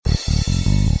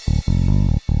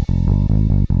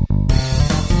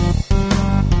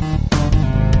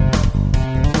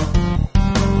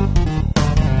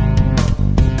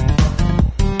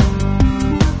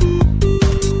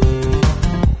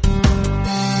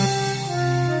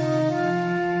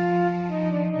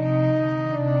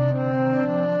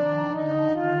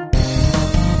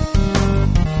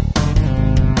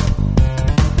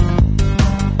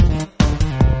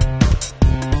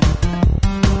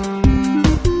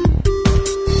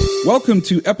Welcome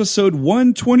to episode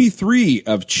 123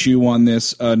 of Chew on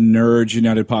This, a Nerds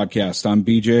United podcast. I'm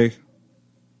BJ.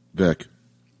 Vic.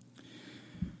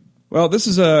 Well, this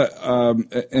is an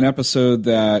episode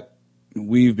that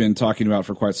we've been talking about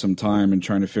for quite some time and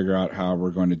trying to figure out how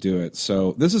we're going to do it.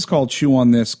 So this is called Chew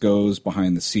on This Goes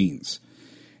Behind the Scenes.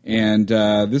 And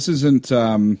this isn't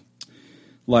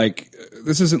like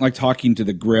talking to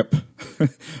the grip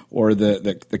or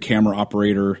the camera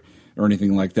operator or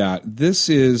anything like that. This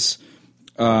is,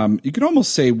 you could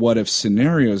almost say what if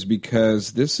scenarios,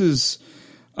 because this is,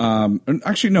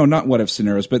 actually, no, not what if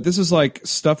scenarios, but this is like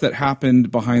stuff that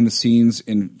happened behind the scenes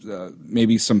in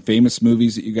maybe some famous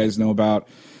movies that you guys know about,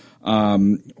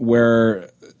 where,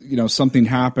 you know, something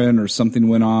happened or something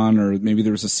went on, or maybe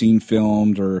there was a scene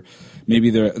filmed, or maybe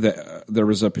there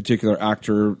was a particular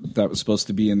actor that was supposed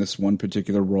to be in this one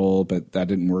particular role, but that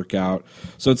didn't work out.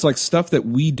 So it's like stuff that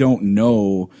we don't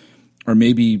know. Or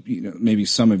maybe, you know, maybe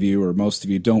some of you or most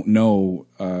of you don't know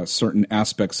certain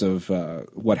aspects of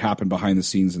what happened behind the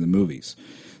scenes in the movies.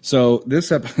 So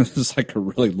this episode is like a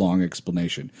really long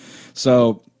explanation.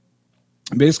 So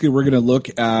basically, we're going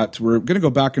to go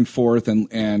back and forth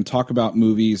and talk about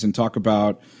movies and talk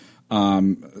about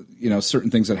certain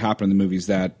things that happen in the movies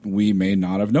that we may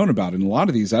not have known about. And a lot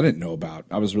of these I didn't know about.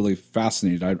 I was really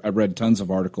fascinated. I read tons of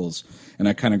articles, and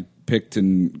I kind of picked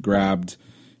and grabbed,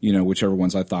 you know, whichever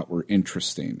ones I thought were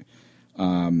interesting.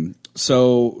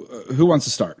 So who wants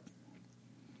to start?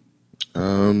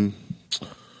 I'll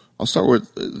start with,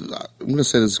 I'm going to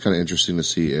say this is kind of interesting to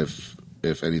see if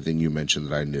anything you mentioned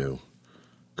that I knew.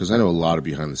 Because I know a lot of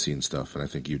behind the scenes stuff, and I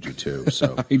think you do too.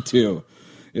 So I do.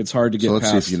 It's hard to get past.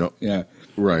 So let's see if you know. Yeah.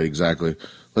 Right, exactly.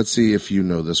 Let's see if you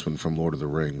know this one from Lord of the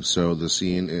Rings. So the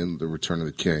scene in The Return of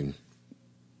the King,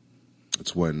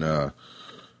 it's when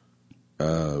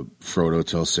Frodo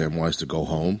tells Samwise to go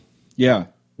home. Yeah.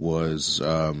 Was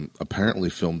apparently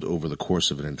filmed over the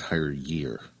course of an entire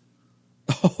year.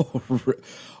 That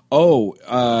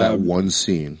one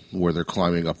scene where they're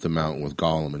climbing up the mountain with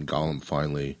Gollum, and Gollum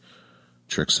finally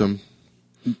tricks him.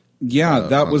 Yeah,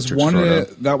 that was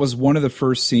one of the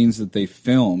first scenes that they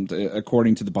filmed,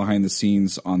 according to the behind the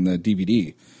scenes on the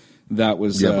DVD. That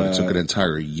was but it took an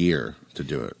entire year to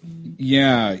do it.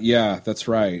 Yeah, that's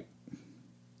right.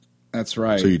 That's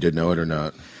right. So you did know it or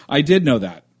not? I did know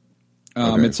that.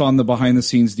 Okay. It's on the behind the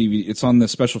scenes DVD. It's on the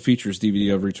special features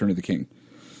DVD of Return of the King.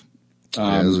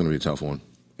 Yeah, this is going to be a tough one.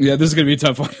 Yeah, this is going to be a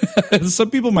tough one. Some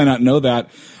people might not know that.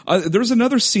 There's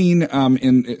another scene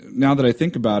now that I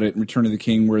think about it, in Return of the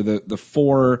King, where the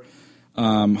four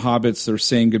hobbits, they're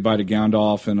saying goodbye to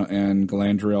Gandalf and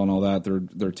Galadriel and all that.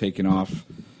 They're taking off.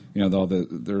 You know,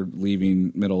 they're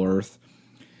leaving Middle Earth.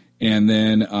 And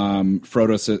then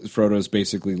Frodo's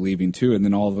basically leaving too, and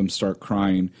then all of them start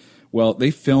crying. Well,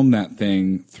 they filmed that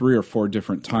thing 3 or 4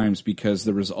 different times because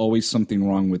there was always something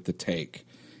wrong with the take.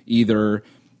 Either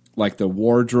like the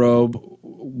wardrobe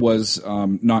was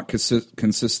not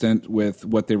consistent with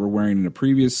what they were wearing in a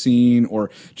previous scene, or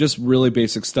just really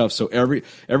basic stuff. So every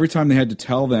time they had to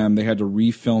tell them they had to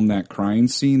refilm that crying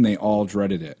scene, they all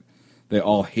dreaded it. They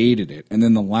all hated it. And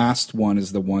then the last one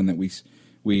is the one that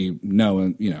we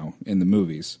know, you know, in the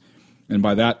movies. And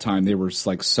by that time, they were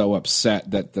like so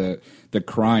upset that the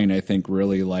crying, I think,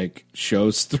 really like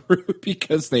shows through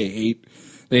because they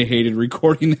hated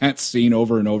recording that scene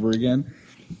over and over again.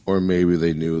 Or maybe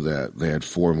they knew that they had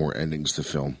 4 more endings to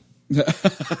film.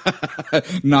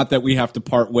 Not that we have to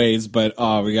part ways, but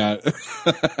we got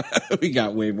we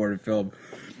got way more to film.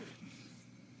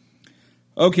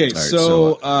 Okay, right,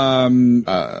 so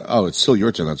it's still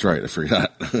your turn. That's right. I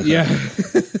forgot. Yeah,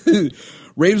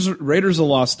 Raiders of the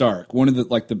Lost Ark, one of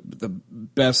the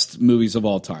best movies of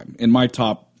all time, in my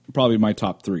probably my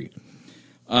top 3.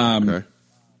 Okay.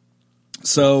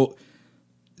 So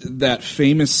that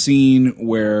famous scene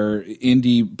where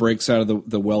Indy breaks out of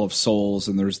the Well of Souls,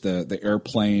 and there's the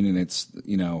airplane, and it's,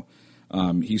 you know,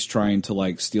 he's trying to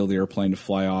like steal the airplane to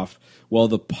fly off. Well,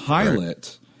 the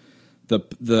pilot,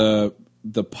 right.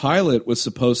 The pilot was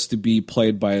supposed to be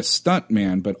played by a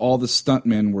stuntman, but all the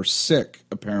stuntmen were sick,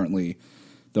 apparently,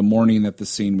 the morning that the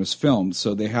scene was filmed.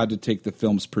 So they had to take the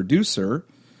film's producer,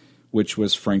 which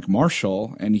was Frank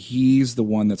Marshall, and he's the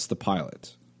one that's the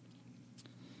pilot.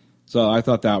 So I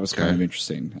thought that was kind of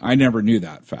interesting. I never knew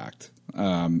that fact.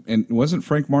 And wasn't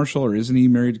Frank Marshall, or isn't he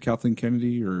married to Kathleen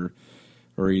Kennedy, or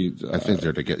he? I think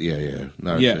they're together.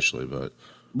 Not officially, but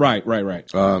right.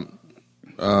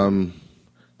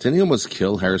 Didn't he almost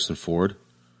kill Harrison Ford?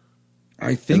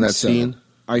 I think in that so. Scene?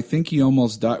 I think he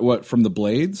almost died. What, from the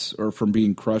blades or from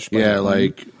being crushed by the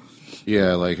plane?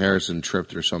 like Harrison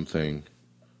tripped or something.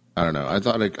 I don't know. I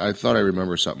thought I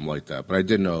remember something like that, but I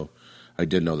didn't know I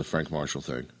did know the Frank Marshall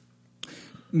thing.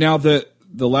 Now the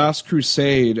Last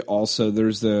Crusade also,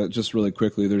 there's just really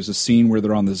quickly, there's a scene where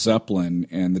they're on the Zeppelin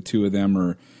and the two of them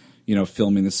are,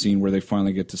 filming the scene where they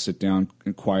finally get to sit down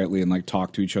and quietly and like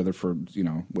talk to each other for,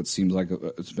 what seems like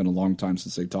it's been a long time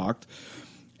since they talked.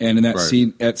 And in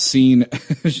that scene,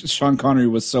 Sean Connery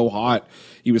was so hot,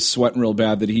 he was sweating real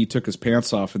bad that he took his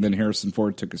pants off, and then Harrison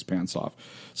Ford took his pants off.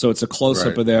 So it's a close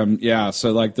up of them. Yeah.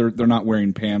 So like they're not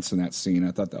wearing pants in that scene.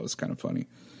 I thought that was kind of funny.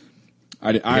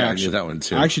 I actually knew that one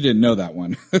too. I actually didn't know that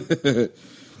one.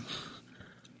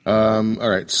 All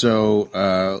right.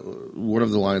 So one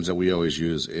of the lines that we always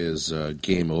use is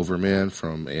 "Game over, man"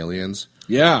 from Aliens.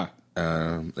 Yeah.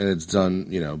 And it's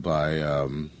done, by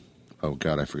oh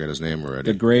god, I forget his name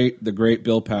already. The great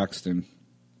Bill Paxton.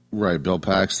 Right, Bill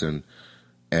Paxton,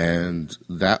 and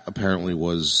that apparently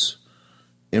was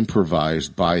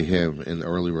improvised by him in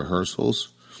early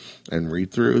rehearsals and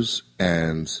read-throughs,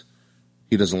 and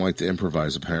he doesn't like to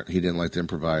improvise. Apparently, he didn't like to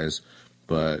improvise,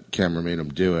 but Cameron made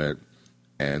him do it,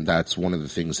 and that's one of the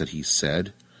things that he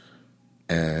said.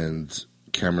 And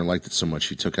Cameron liked it so much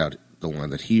he took out the one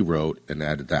that he wrote and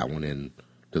added that one in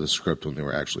to the script when they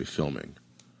were actually filming.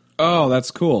 Oh, that's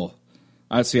cool.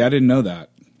 I see. I didn't know that.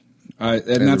 And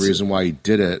the reason why he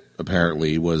did it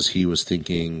apparently was he was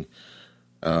thinking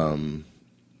that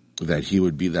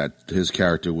his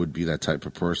character would be that type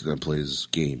of person that plays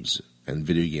games and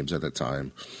video games at that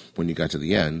time. When you got to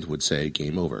the end, would say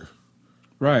 "game over."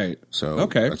 Right. So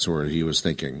that's where he was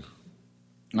thinking.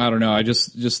 I don't know. I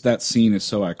just that scene is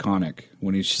so iconic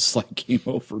when he's just like "game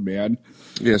over, man."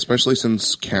 Yeah, especially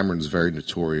since Cameron's very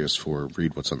notorious for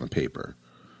read what's on the paper.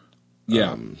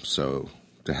 Yeah. So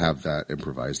to have that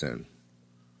improvised in.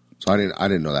 So I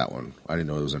didn't know that one. I didn't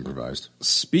know it was improvised.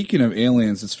 Speaking of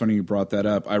aliens, it's funny you brought that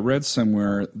up. I read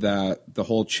somewhere that the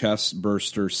whole chest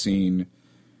burster scene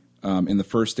in the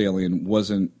first Alien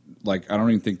wasn't like, I don't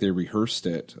even think they rehearsed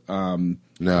it.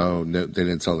 No, they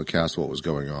didn't tell the cast what was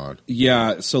going on.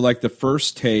 Yeah, so like the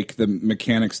first take, the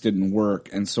mechanics didn't work,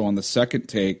 and so on the second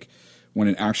take, when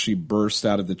it actually burst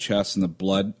out of the chest and the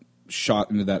blood shot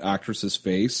into that actress's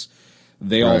face,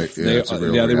 they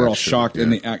were all shocked,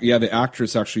 and the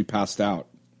actress actually passed out,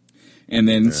 and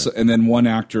then one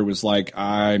actor was like,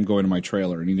 "I'm going to my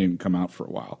trailer," and he didn't come out for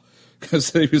a while because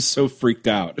he was so freaked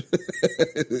out.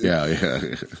 yeah,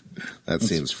 that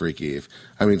seems freaky. It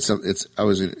was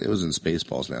in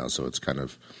Spaceballs now, so it's kind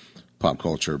of pop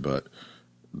culture. But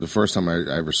the first time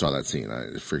I ever saw that scene,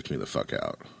 it freaked me the fuck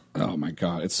out. Oh my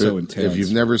god, it's so intense. If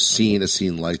you've never seen a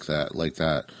scene like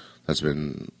that that's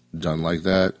been done like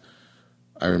that,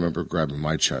 I remember grabbing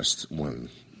my chest when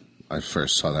I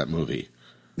first saw that movie.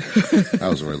 I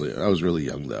was really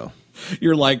young though.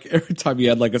 You're like, every time you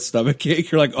had like a stomach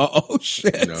ache, you're like, oh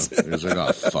shit. It was like,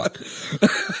 oh fuck.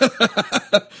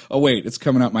 Oh wait, it's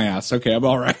coming out my ass. Okay, I'm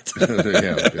all right.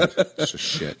 Yeah, good. It's just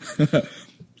shit.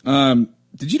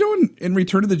 Did you know in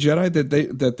Return of the Jedi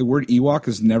that the word Ewok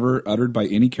is never uttered by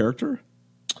any character?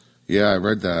 Yeah, I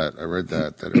read that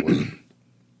it wasn't.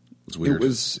 It's weird.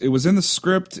 It was in the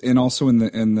script and also in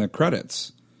the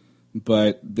credits,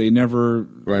 but they never.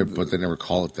 Right, but they never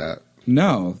call it that.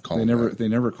 No, they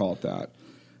never call it that.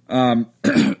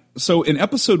 So in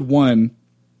episode 1,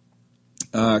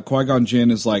 Qui-Gon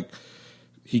Jinn is like,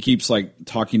 he keeps like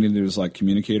talking into his like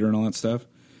communicator and all that stuff.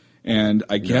 And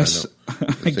I guess I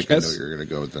know you're going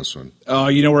to go with this one. Oh,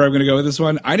 you know where I'm going to go with this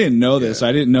one? I didn't know this.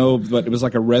 I didn't know, but it was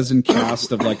like a resin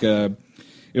cast of like a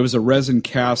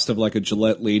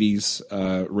Gillette Ladies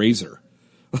razor.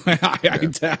 I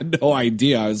had no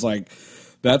idea. I was like,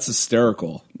 that's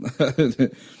hysterical.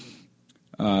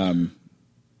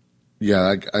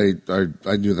 Yeah,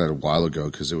 I knew that a while ago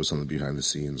because it was on the behind the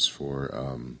scenes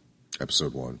for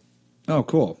episode 1. Oh,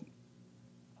 cool.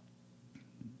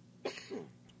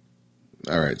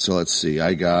 All right, so let's see.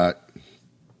 I got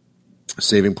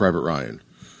Saving Private Ryan.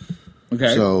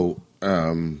 Okay. So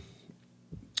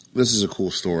this is a cool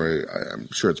story.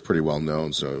 I'm sure it's pretty well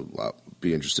known, so I'll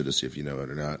be interested to see if you know it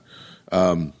or not.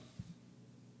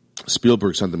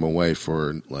 Spielberg sent them away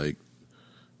for like,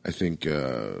 I think,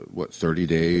 30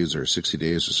 days or 60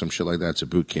 days or some shit like that to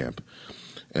boot camp.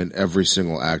 And every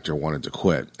single actor wanted to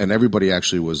quit. And everybody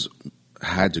actually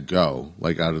had to go,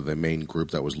 like out of the main group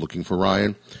that was looking for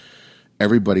Ryan.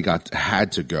 Everybody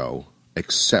had to go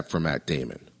except for Matt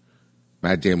Damon.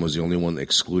 Matt Damon was the only one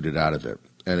excluded out of it.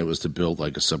 And it was to build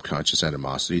like a subconscious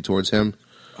animosity towards him.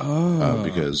 Oh.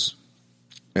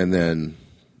 And then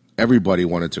everybody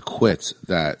wanted to quit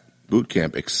that boot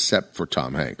camp except for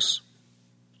Tom Hanks.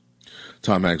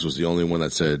 Tom Hanks was the only one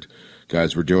that said,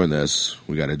 guys, we're doing this.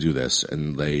 We got to do this.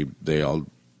 And they all,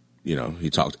 he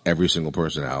talked every single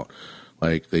person out.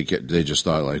 Like they just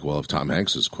thought like, well, if Tom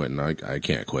Hanks is quitting, I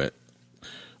can't quit,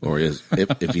 or if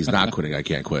he's not quitting, I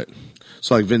can't quit.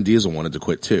 So like Vin Diesel wanted to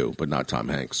quit too, but not Tom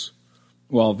Hanks.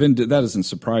 Well, that doesn't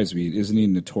surprise me. Isn't he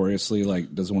notoriously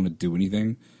like doesn't want to do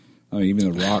anything? I mean,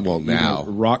 even The Rock. Well, now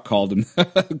Rock called him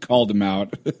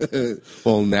out.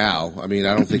 Well, now I mean,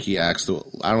 I don't think he acts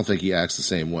the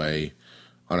same way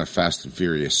on a Fast and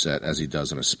Furious set as he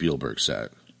does on a Spielberg set.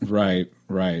 Right.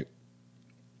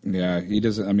 Yeah, he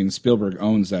doesn't. I mean, Spielberg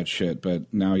owns that shit,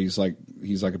 but now he's like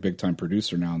a big time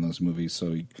producer now in those movies,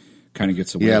 so he kind of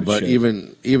gets away. Yeah, with but shit.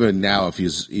 even now, if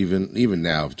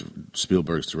if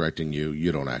Spielberg's directing you,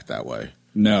 you don't act that way.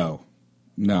 No,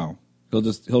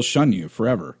 he'll shun you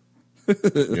forever.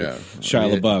 Yeah,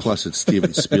 Shia LaBeouf. Plus, it's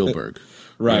Steven Spielberg.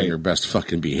 Right, your best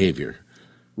fucking behavior.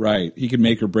 Right, he can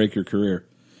make or break your career.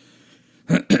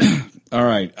 All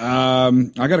right, I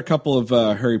got a couple of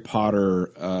Harry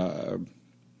Potter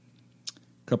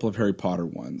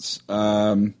ones.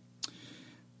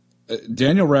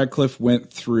 Daniel Radcliffe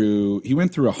went through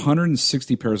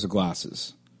 160 pairs of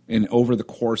glasses over the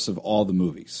course of all the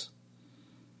movies.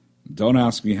 Don't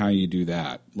ask me how you do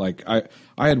that. Like I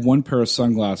had one pair of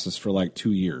sunglasses for like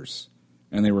 2 years,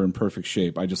 and they were in perfect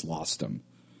shape. I just lost them,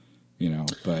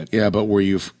 But yeah, but were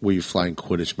you flying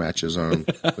Quidditch matches on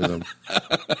with them?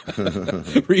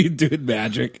 Were you doing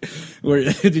magic?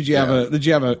 Did you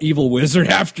have an evil wizard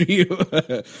after you?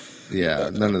 Yeah,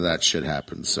 none of that shit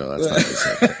happened. So that's not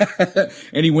exactly.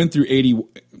 And he went through 80.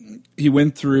 He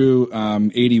went through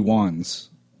 81s.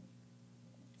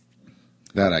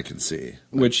 That I can see.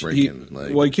 Which he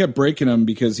kept breaking them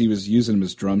because he was using them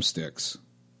as drumsticks.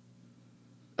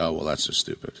 Oh well, that's just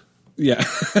stupid. Yeah.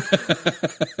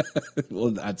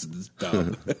 Well, that's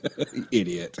dumb.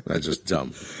 Idiot. That's just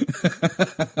dumb.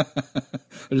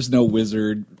 There's no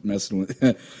wizard messing with.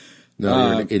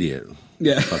 No, you're an idiot.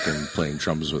 Yeah. Fucking playing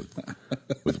drums with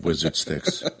wizard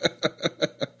sticks.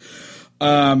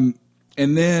 And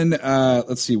then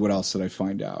let's see, what else did I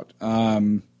find out?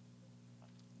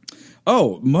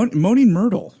 Moaning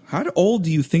Myrtle. How old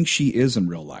do you think she is in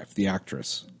real life, the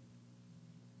actress?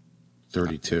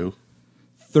 32.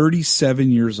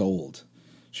 37 years old.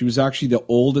 She was actually the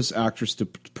oldest actress to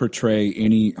portray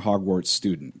any Hogwarts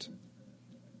student.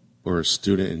 Or a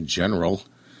student in general.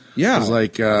 Yeah.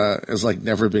 It's like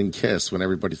Never Been Kissed when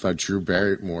everybody thought Drew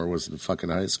Barrymore was in fucking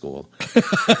high school.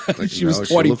 Like, she was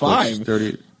 25. Like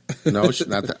 30. No, she's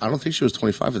not. I don't think she was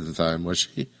 25 at the time, was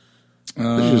she?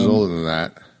 I think she was older than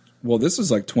that. Well, this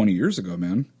is like 20 years ago,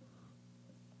 man.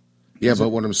 Yeah, but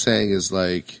what I'm saying is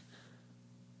like,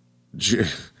 at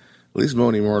least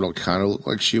Moaning Myrtle kind of looked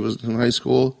like she was in high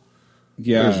school.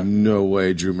 Yeah. There's no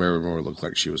way Drew Barrymore looked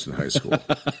like she was in high school.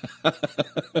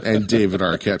 And David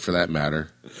Arquette, for that matter.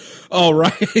 Oh,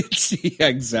 right. Yeah,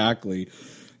 exactly.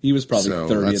 He was probably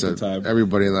 30 at the time.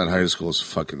 Everybody in that high school is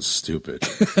fucking stupid.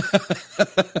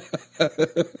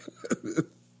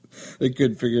 They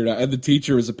couldn't figure it out. And the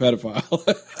teacher was a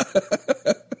pedophile.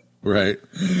 Right.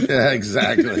 Yeah,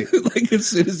 exactly. Like as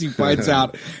soon as he finds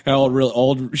out how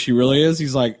old she really is,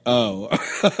 he's like, oh.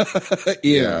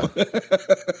 Ew. Yeah.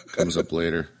 Comes up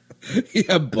later.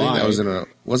 Yeah, bye.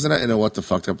 Wasn't that in a What the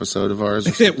Fucked episode of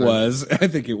ours? It was. I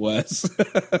think it was.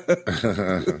 All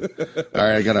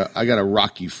right, I got a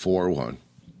Rocky 4 one.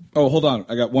 Oh, hold on.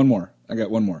 I got one more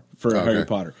for Harry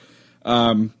Potter.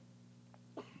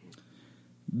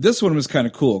 This one was kind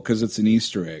of cool because it's an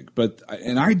Easter egg,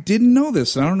 and I didn't know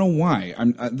this, and I don't know why.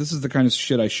 This is the kind of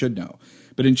shit I should know.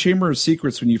 But in Chamber of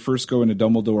Secrets, when you first go into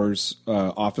Dumbledore's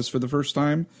office for the first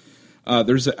time,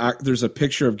 there's a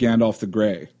picture of Gandalf the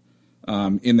Grey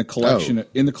in the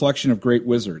collection of great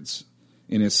wizards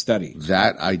in his study.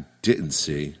 That I didn't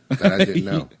see. That I didn't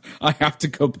know. I have to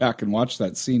go back and watch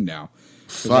that scene now.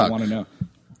 Fuck. I want to know.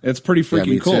 It's pretty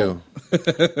freaking cool. Too.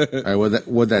 All right,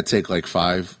 would that take like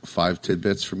five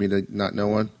tidbits for me to not know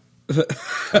one?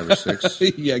 5 or 6?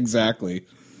 Yeah, exactly.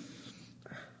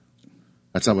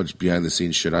 That's how much behind the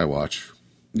scenes shit I watch.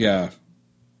 Yeah.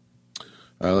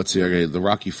 Let's see. Okay, the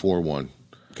Rocky 4 one.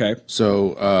 Okay.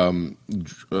 So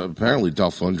apparently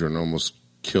Dolph Lundgren almost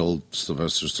killed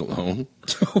Sylvester Stallone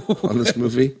on this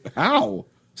movie. How?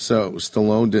 So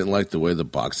Stallone didn't like the way the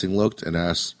boxing looked and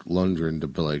asked Lundgren to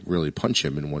really punch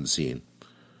him in one scene.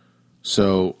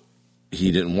 So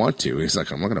he didn't want to. He's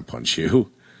like, I'm not going to punch you.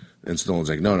 And Stallone's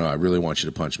like, no, I really want you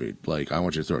to punch me. Like, I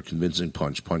want you to throw a convincing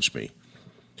punch me.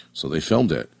 So they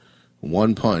filmed it.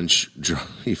 One punch,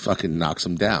 he fucking knocks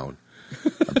him down.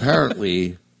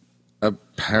 Apparently,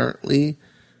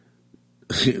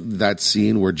 that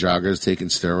scene where Jagger's taking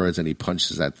steroids and he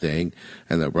punches that thing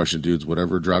and the Russian dudes,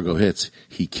 whatever Drago hits,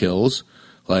 he kills.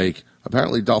 Like,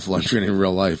 Apparently, Dolph Lundgren in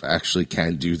real life actually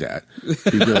can do that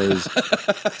because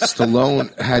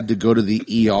Stallone had to go to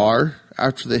the ER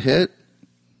after the hit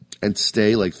and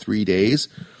stay like 3 days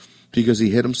because he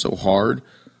hit him so hard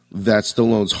that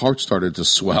Stallone's heart started to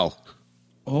swell.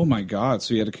 Oh my God!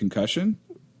 So he had a concussion?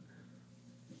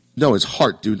 No, his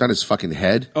heart, dude, not his fucking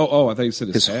head. Oh! I thought you said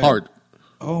his head. Heart.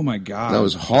 Oh my God! No,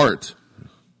 his heart.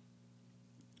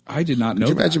 I did not know.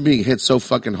 Could you imagine being hit so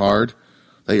fucking hard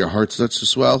that your heart starts to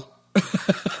swell?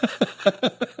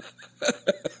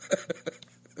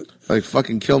 Like,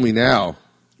 fucking kill me now.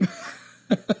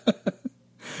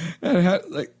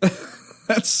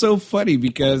 That's so funny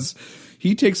because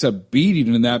he takes a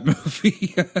beating in that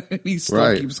movie and he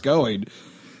still keeps going.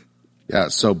 Yeah,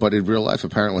 but in real life,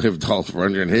 apparently, if Dolph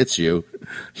Lundgren hits you,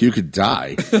 you could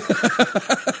die.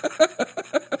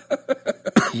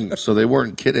 So they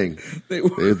weren't kidding.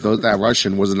 That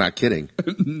Russian was not kidding.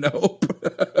 Nope.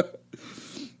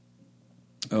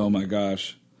 Oh my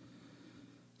gosh.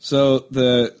 So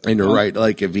and you're right.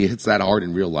 Like if he hits that hard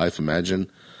in real life, imagine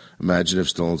if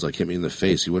Stallone's like hit me in the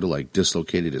face, he would have like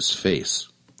dislocated his face.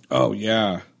 Oh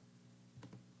yeah.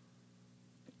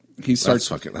 That's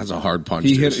a hard punch.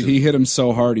 He hit him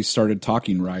so hard he started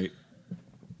talking right.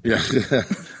 Yeah.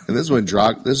 And this is when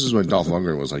Dolph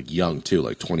Lundgren was like young too,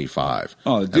 like 25.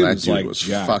 Oh, the dude was like was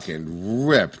fucking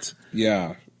ripped.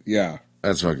 Yeah.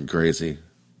 That's fucking crazy.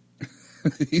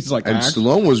 He's like, and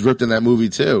Stallone was ripped in that movie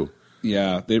too.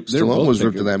 Yeah, Stallone was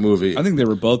ripped in that movie. I think they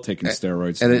were both taking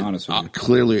steroids. To be honest with you,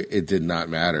 clearly it did not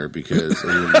matter because it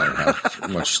didn't matter how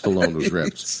much Stallone was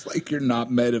ripped. It's like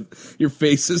your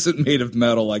face isn't made of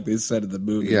metal, like they said in the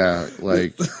movie. Yeah,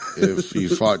 like if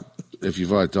you fought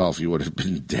Dolph, you would have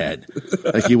been dead.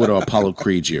 Like he would have Apollo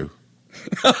Creed you.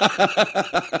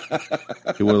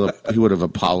 He would have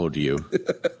Apollo'd you.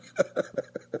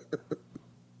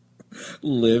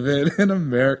 Living in a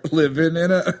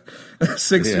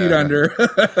 6 feet under.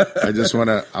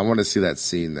 I want to see that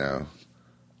scene now,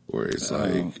 where he's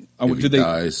like,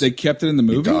 dies, they kept it in the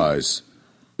movie? He dies.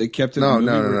 They kept it. In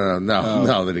the movie?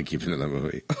 No, they didn't keep it in the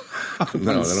movie. No,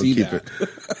 they don't keep that.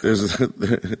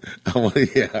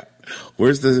 it.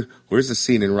 Where's the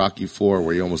scene in Rocky IV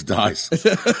where he almost dies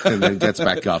and then gets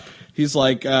back up? He's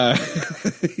like, delete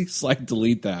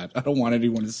that. I don't want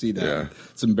anyone to see that. Yeah.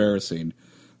 It's embarrassing.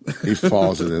 He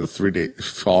falls and then 4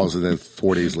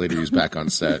 days later he's back on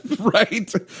set.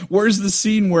 Right? Where's the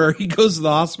scene where he goes to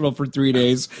the hospital for 3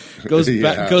 days, goes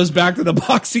back to the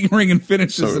boxing ring and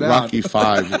finishes it out?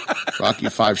 Rocky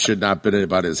V should not have been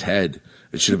about his head.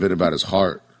 It should have been about his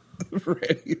heart.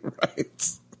 Right.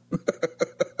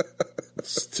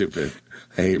 Stupid.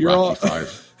 I hate Rocky V.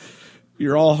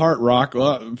 You're all heart, Rock.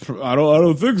 Well, I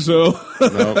don't think so.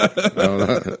 No.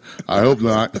 I hope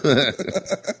not.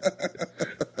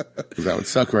 Because that would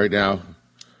suck right now.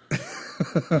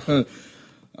 You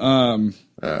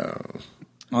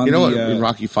know what? In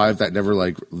Rocky V, that never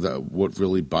what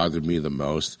really bothered me the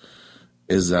most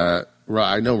is that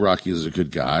I know Rocky is a good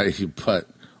guy, but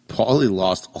Paulie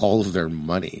lost all of their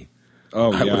money.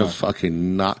 Oh, I would have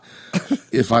fucking not.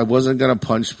 If I wasn't going to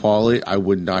punch Paulie, I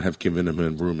would not have given him a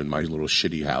room in my little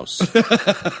shitty house.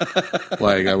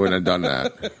 I wouldn't have done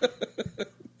that.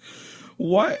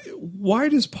 Why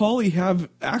does Paulie have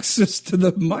access to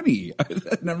the money?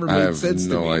 That never made sense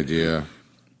to me. I have no idea.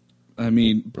 I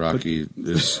mean, Rocky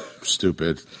is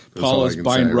stupid. Paul is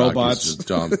buying robots. Rocky's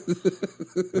dumb.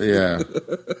 Yeah.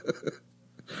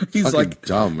 He's fucking like,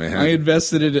 dumb, man. I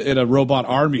invested in a robot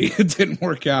army. It didn't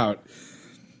work out.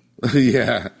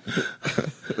 Yeah.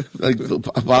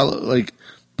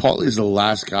 Paulie's the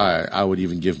last guy I would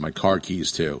even give my car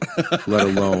keys to, let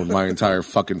alone my entire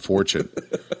fucking fortune,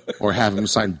 or have him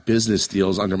sign business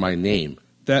deals under my name.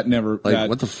 That never.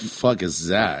 What the fuck is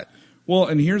that? Well,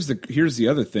 and here's the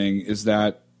other thing is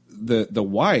that the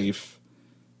wife,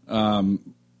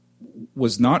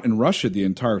 was not in Russia the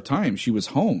entire time. She was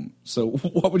home. So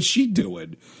what was she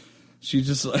doing? She's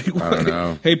just like, I don't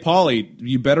know. Hey, Paulie,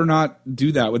 you better not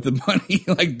do that with the money.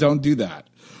 Don't do that.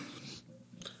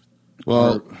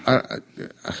 Well, I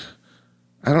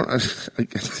don't.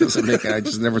 It doesn't make. I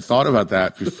just never thought about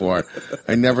that before.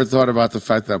 I never thought about the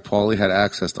fact that Paulie had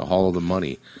access to all of the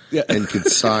money and could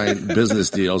sign business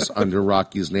deals under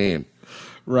Rocky's name.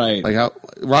 Right. Like how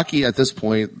Rocky at this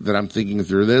point that I'm thinking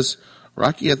through this,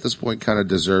 Rocky at this point kind of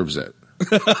deserves it.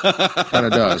 Kind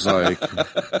of does.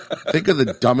 Think of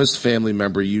the dumbest family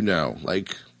member you know,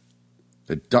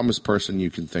 the dumbest person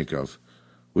you can think of.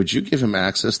 Would you give him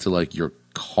access to your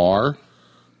car,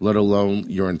 let alone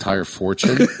your entire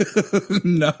fortune?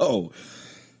 No.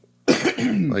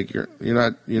 You're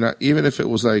not even if it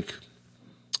was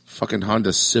fucking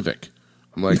Honda Civic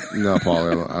I'm like, no, Paul,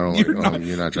 I don't You're like. not,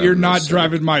 You're not driving. you're not this.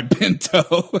 driving my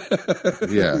Pinto.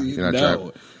 Yeah, you're not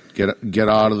No. driving. Get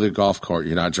out of the golf cart.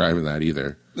 You're not driving that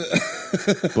either.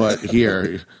 but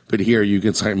here you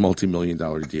can sign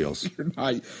multi-million-dollar deals.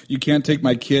 You can't take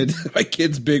my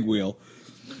kid's big wheel.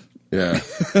 Yeah.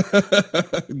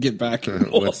 Get back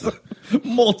in What's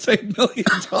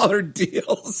multi-million-dollar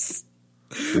deals.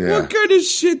 Yeah. What kind of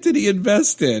shit did he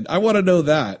invest in? I want to know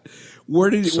that. Where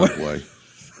did he? Subway.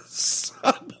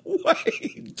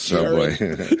 Subway. Jared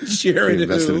He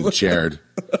invested who? in Jared.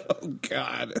 Oh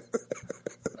God.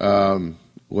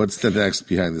 What's the next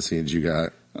behind the scenes you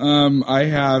got? I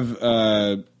have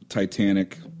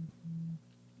Titanic.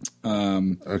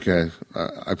 Okay.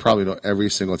 I probably know every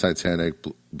single Titanic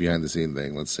behind the scene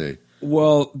thing. Let's see.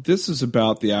 Well, this is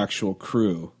about the actual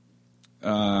crew.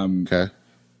 Okay.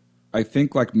 I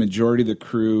think like majority of the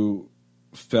crew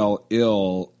fell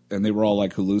ill and they were all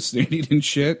like hallucinating and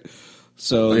shit.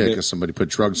 So Yeah, because somebody put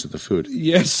drugs in the food.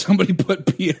 yes, somebody put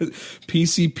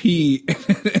PCP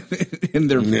in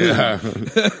their food. Yeah.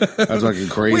 That's fucking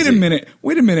crazy. Wait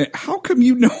a minute. How come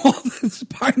you know all this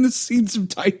behind the scenes of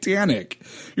Titanic?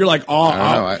 You're like,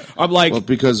 I'm like, well,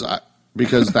 because that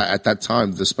at that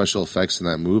time the special effects in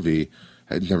that movie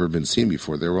had never been seen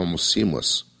before. They were almost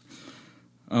seamless.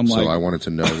 So I wanted to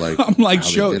know, like, I'm like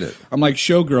how they did it. I'm like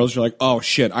Showgirls. You're like, oh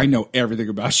shit, I know everything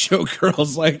about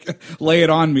Showgirls. Like, lay it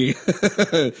on me.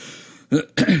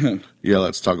 Yeah,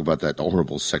 let's talk about that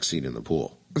horrible sex scene in the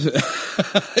pool.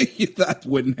 That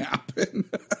wouldn't happen.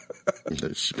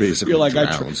 She basically You're like,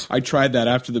 drowns. I tried that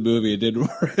after the movie. It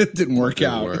didn't work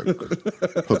out.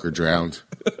 Hooker drowned.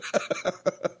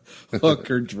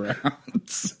 Hooker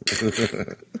drowns.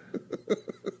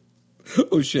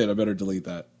 Oh shit! I better delete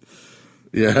that.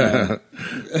 Yeah,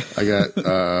 I got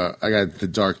The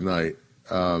Dark Knight.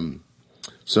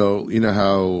 So you know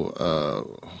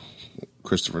how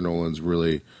Christopher Nolan's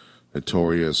really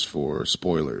notorious for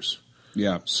spoilers.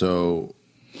 Yeah. So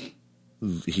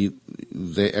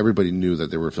everybody knew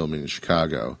that they were filming in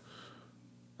Chicago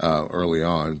early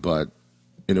on, but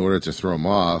in order to throw them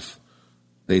off,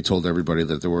 they told everybody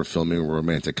that they were filming a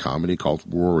romantic comedy called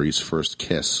Rory's First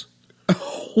Kiss.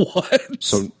 What?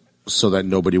 So that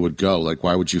nobody would go. Like,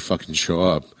 why would you fucking show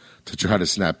up to try to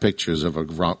snap pictures of a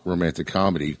romantic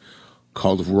comedy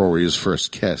called Rory's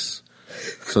First Kiss?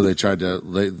 So they tried to.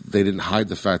 They didn't hide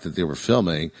the fact that they were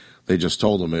filming. They just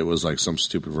told them it was like some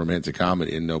stupid romantic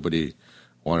comedy, and nobody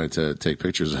wanted to take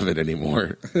pictures of it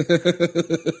anymore.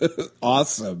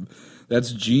 Awesome.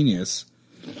 That's genius.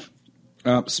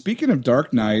 Speaking of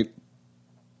Dark Knight,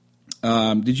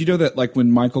 did you know that like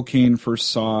when Michael Caine first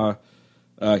saw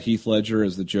Heath Ledger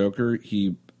as the Joker,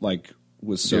 he like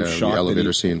was so shocked the elevator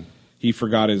that scene. He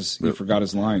forgot his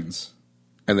lines.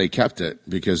 And they kept it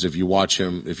because if you watch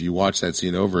that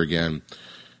scene over again,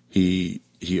 he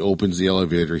opens the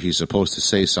elevator. He's supposed to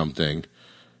say something,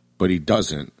 but he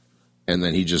doesn't, and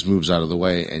then he just moves out of the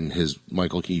way. And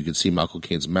you can see Michael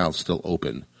Caine's mouth still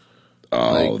open.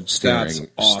 Oh, like that's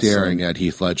awesome. Staring at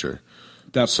Heath Ledger.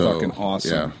 That's fucking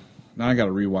awesome. Yeah. Now I got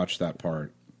to rewatch that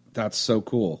part. That's so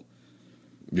cool.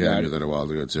 Yeah, I knew that a while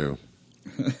ago too.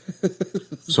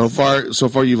 So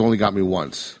far, you've only got me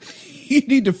once. You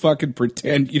need to fucking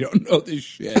pretend you don't know this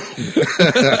shit.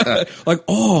 Like,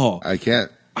 I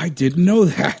can't. I didn't know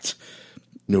that.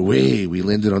 No way, we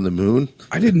landed on the moon?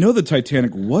 I didn't know the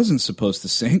Titanic wasn't supposed to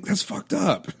sink. That's fucked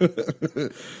up.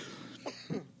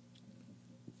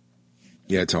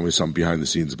 Yeah, tell me something behind the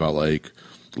scenes about like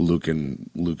Luke and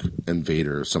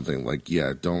Vader or something. Like,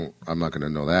 I'm not going to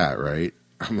know that, right?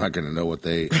 I'm not going to know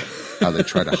how they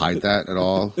try to hide that at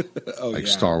all. Like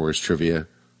Star Wars trivia.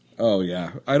 Oh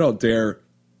yeah, I don't dare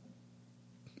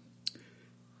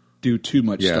do too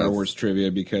much Star Wars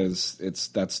trivia because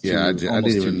that's too,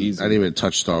 almost too easy. I didn't even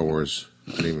touch Star Wars.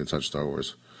 What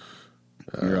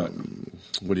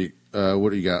do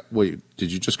you got? Wait,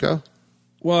 did you just go?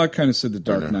 Well, I kind of said the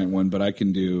Dark Knight one, but I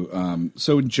can do.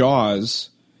 So in Jaws,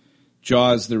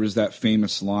 there was that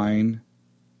famous line.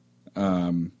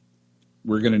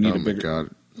 We're going to need a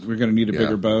bigger. We're going to need a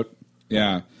bigger boat.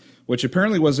 Yeah, which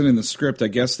apparently wasn't in the script. I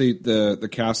guess the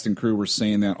cast and crew were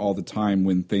saying that all the time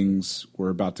when things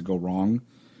were about to go wrong.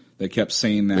 They kept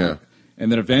saying that,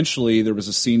 and then eventually there was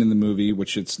a scene in the movie,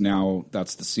 which that's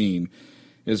the scene,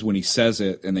 is when he says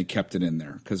it, and they kept it in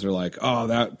there because they're like, oh,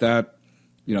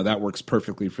 that works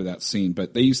perfectly for that scene.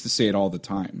 But they used to say it all the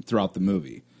time throughout the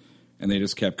movie, and they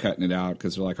just kept cutting it out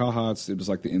because they're like, haha, it was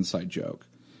like the inside joke.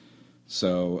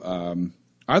 So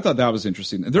I thought that was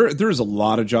interesting. There is a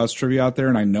lot of Jaws trivia out there,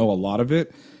 and I know a lot of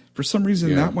it. For some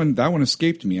reason, that one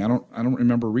escaped me. I don't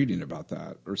remember reading about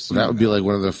that or seeing that would be like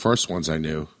one of the first ones I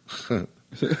knew.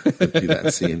 would be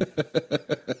that scene.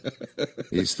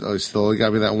 He still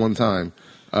got me that one time.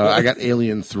 I got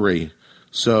Alien 3.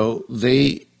 So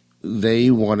they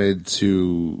wanted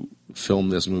to film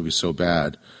this movie so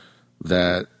bad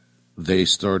that they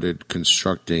started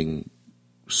constructing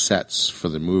sets for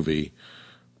the movie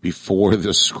before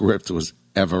the script was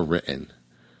ever written.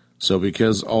 So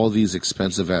because all these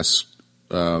expensive-ass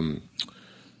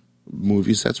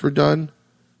movie sets were done,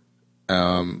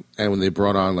 and when they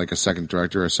brought on like a second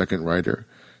director or a second writer,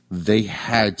 they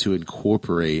had to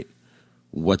incorporate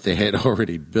what they had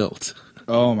already built.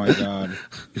 Oh my God.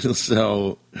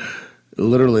 So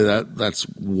literally that's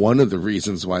one of the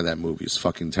reasons why that movie is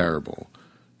fucking terrible,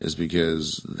 is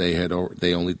because they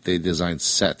designed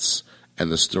sets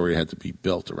and the story had to be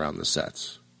built around the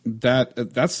sets.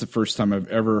 That's the first time I've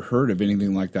ever heard of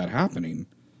anything like that happening.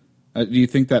 Do you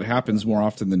think that happens more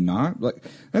often than not? Like,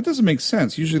 that doesn't make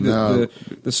sense. Usually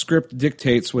the script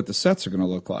dictates what the sets are going to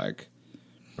look like.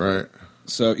 Right.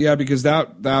 So, yeah, because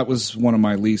that was one of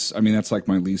my least, I mean, that's like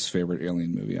my least favorite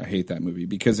Alien movie. I hate that movie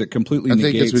because it completely negates.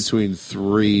 I think it's between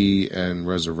 3 and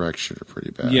Resurrection are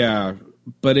pretty bad. Yeah,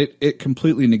 but it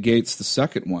completely negates the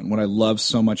second one, what I love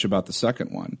so much about the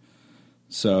second one.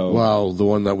 So, well, the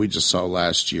one that we just saw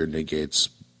last year negates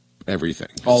everything.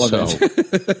 All of it.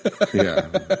 Yeah.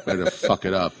 Way to fuck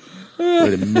it up.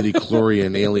 Way to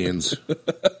midi-chlorian aliens.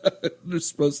 There's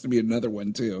supposed to be another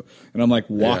one, too. And I'm like,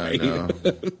 why? Yeah,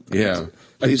 yeah.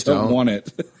 Please I don't want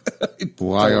it.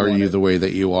 Why are you the way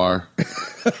that you are?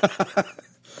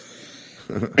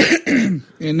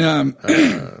 And,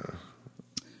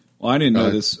 well, I didn't know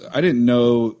this. I didn't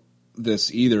know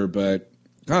this either, but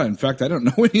God, in fact, I don't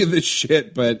know any of this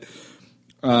shit. But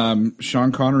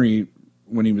Sean Connery,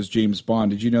 when he was James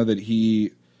Bond, did you know that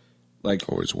he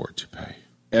always wore a toupee?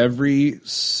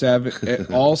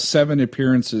 All 7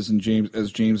 appearances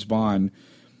as James Bond,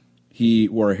 he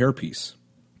wore a hairpiece.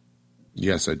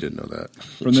 Yes, I did know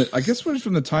that. I guess it was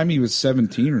from the time he was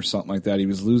 17 or something like that. He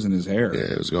was losing his hair. Yeah,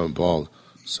 he was going bald,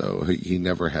 so he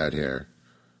never had hair.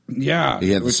 Yeah,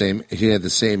 he had the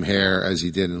same hair as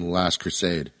he did in The Last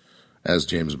Crusade as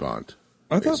James Bond.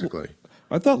 I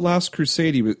thought Last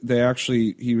Crusade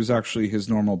he was actually his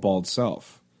normal bald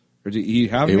self. Or did he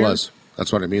have hair? He was.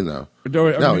 That's what I mean, though.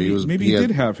 No, he was. Maybe he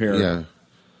did have hair. Yeah.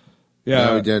 Yeah.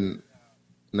 No, he didn't.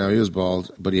 No, he was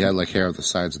bald, but he had like hair on the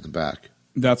sides and the back.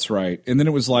 That's right. And then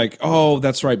it was like, oh,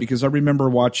 that's right, because I remember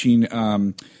watching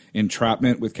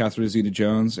Entrapment with Catherine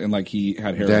Zeta-Jones, and like he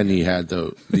had hair. Then he had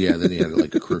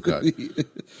like a crew cut.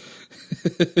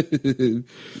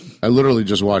 I literally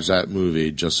just watched that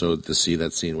movie just to see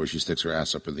that scene where she sticks her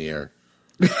ass up in the air.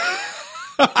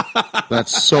 That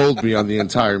sold me on the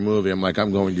entire movie. I'm like,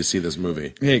 I'm going to see this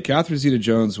movie. Hey, Catherine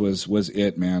Zeta-Jones was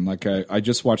it, man. Like I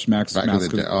just watched Mask in the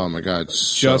day. Oh my God!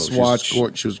 She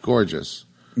was gorgeous.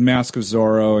 Mask of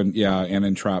Zorro and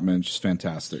Entrapment, just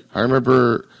fantastic. I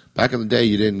remember back in the day,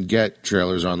 you didn't get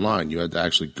trailers online. You had to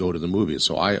actually go to the movies.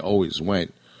 So I always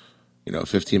went,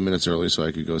 15 minutes early so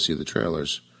I could go see the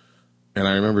trailers. And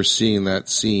I remember seeing that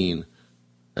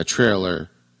trailer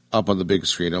up on the big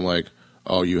screen. I'm like,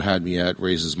 oh, you had me at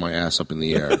raises my ass up in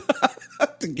the air.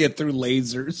 To get through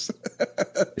lasers.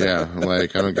 Yeah, I'm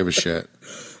like, I don't give a shit.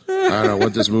 I don't know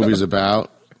what this movie's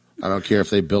about. I don't care if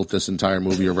they built this entire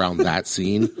movie around that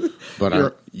scene,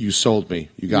 but you sold me.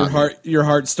 You got me. Your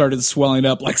heart started swelling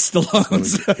up like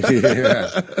Stallone's.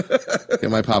 Yeah.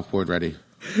 Get my popcorn ready.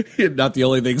 You're not the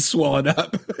only thing swelling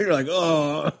up. You're like,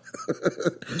 oh.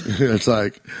 It's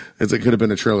like it could have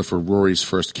been a trailer for Rory's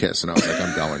first kiss, and I was like,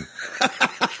 I'm going.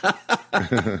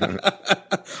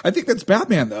 I think that's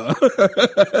Batman, though.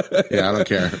 Yeah, I don't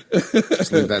care.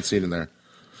 Just leave that scene in there.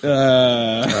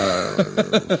 What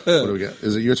do we get?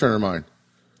 Is it your turn or mine?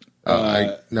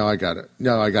 I got it.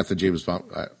 No, I got the James Bond.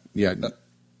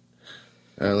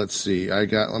 Let's see. I'm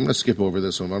going to skip over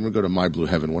this one. I'm going to go to My Blue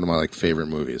Heaven, one of my favorite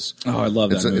movies. Oh, I love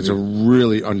that movie. It's a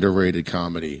really underrated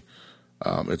comedy.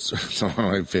 It's one of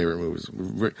my favorite movies.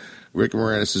 Rick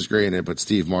Moranis is great in it, but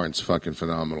Steve Martin's fucking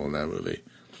phenomenal in that movie.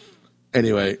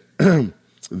 Anyway, the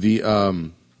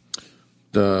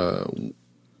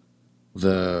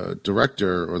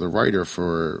director or the writer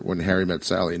for When Harry Met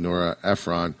Sally, Nora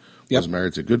Ephron, was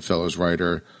married to Goodfellas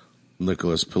writer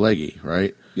Nicholas Pileggi,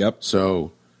 right? Yep.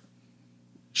 So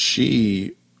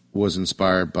she was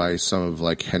inspired by some of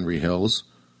like Henry Hill's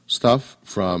stuff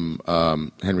from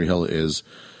Henry Hill is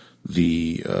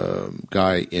the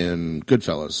guy in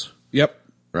Goodfellas. Yep.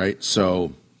 Right?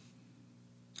 So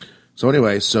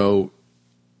anyway,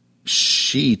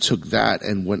 she took that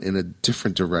and went in a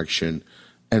different direction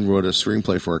and wrote a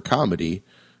screenplay for a comedy,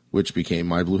 which became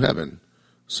My Blue Heaven.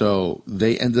 So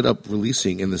they ended up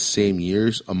releasing in the same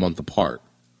years, a month apart.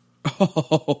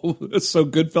 Oh, so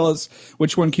Goodfellas.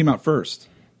 Which one came out first?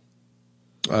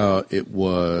 It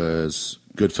was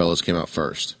Goodfellas came out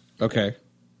first. Okay.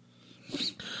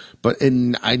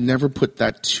 I never put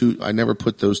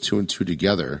those two and two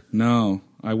together. No,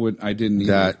 I didn't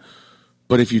either.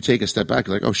 But if you take a step back,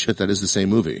 you're like, oh shit, that is the same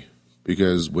movie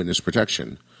because Witness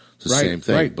Protection. It's the same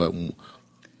thing, right. but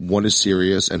one is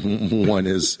serious and one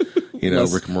is,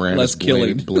 Rick Moranis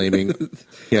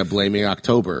blaming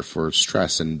October for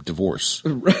stress and divorce.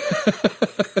 Right.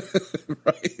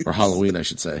 Or Halloween, I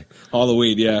should say.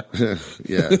 Halloween, yeah.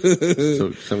 Yeah. So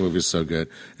that movie is so good.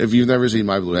 If you've never seen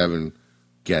My Blue Heaven,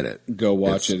 get it. Go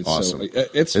watch it. It's awesome.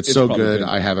 It's so good.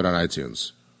 I have it on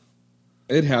iTunes.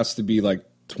 It has to be like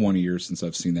 20 years since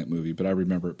I've seen that movie, but I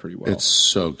remember it pretty well. It's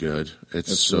so good.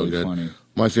 It's so really good. Funny.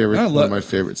 One of my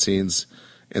favorite scenes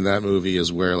in that movie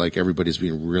is where like everybody's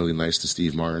being really nice to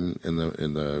Steve Martin in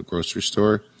the grocery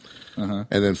store, and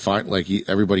then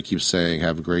everybody keeps saying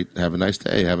have a nice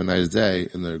day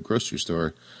in the grocery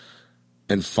store,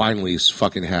 and finally he's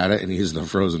fucking had it and he's in the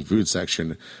frozen food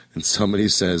section and somebody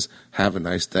says have a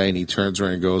nice day and he turns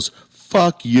around and goes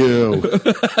fuck you.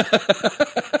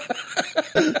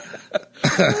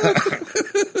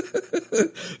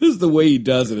 This is the way he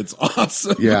does it. It's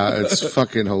awesome. Yeah, it's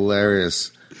fucking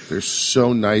hilarious. They're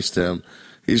so nice to him.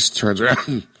 He just turns around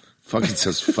and fucking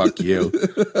says, fuck you.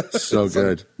 So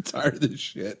good. I'm tired of this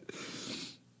shit.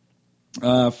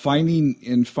 Finding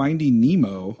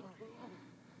Nemo.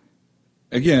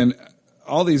 Again,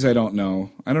 all these I don't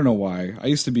know. I don't know why. I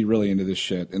used to be really into this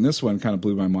shit. And this one kind of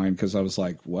blew my mind because I was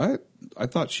like, what? I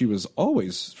thought she was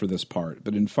always for this part.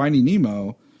 But in Finding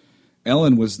Nemo,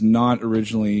 Ellen was not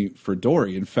originally for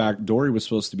Dory. In fact, Dory was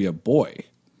supposed to be a boy.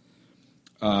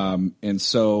 And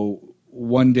so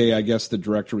one day, I guess the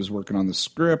director was working on the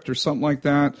script or something like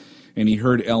that, and he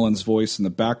heard Ellen's voice in the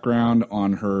background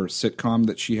on her sitcom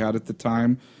that she had at the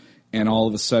time, and all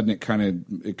of a sudden it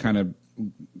kind of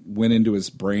went into his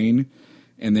brain,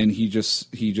 and then he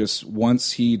just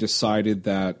once he decided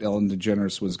that Ellen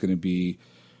DeGeneres was going to be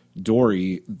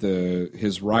Dory,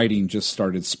 his writing just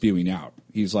started spewing out.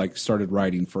 He's like started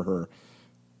writing for her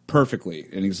perfectly,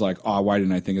 and he's like, oh, why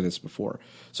didn't I think of this before?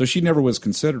 So she never was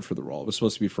considered for the role. It was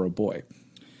supposed to be for a boy.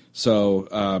 So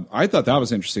I thought that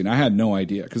was interesting. I had no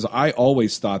idea because I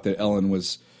always thought that Ellen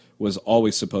was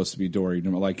always supposed to be Dory,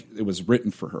 like it was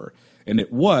written for her, and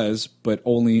it was, but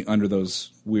only under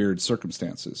those weird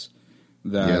circumstances.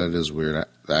 That is weird.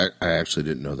 I actually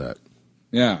didn't know that.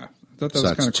 Yeah, I thought that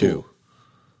was kind of cool.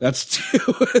 That's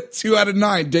 2 out of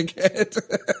 9, dickhead.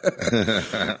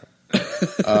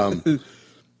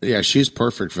 Yeah, she's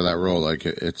perfect for that role. Like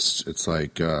it's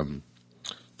like Tom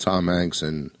Hanks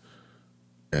and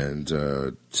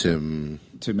Tim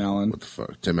Allen. What the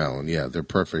fuck? Tim Allen. Yeah, they're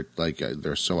perfect. Like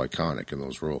they're so iconic in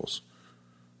those roles.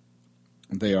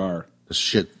 They are. The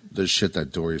shit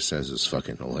that Dory says is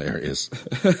fucking hilarious.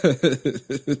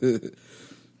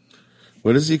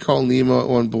 What does he call Nemo at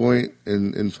one point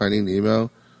in Finding Nemo?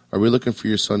 Are we looking for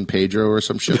your son Pedro or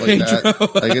some shit like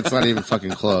that? Like it's not even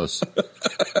fucking close.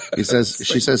 She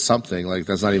says something like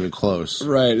that's not even close.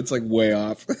 Right, it's like way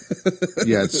off.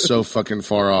 Yeah, it's so fucking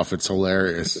far off. It's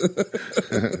hilarious. Is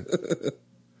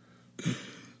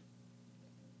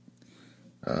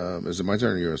it my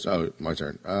turn or yours? Oh, my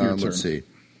turn. Let's see.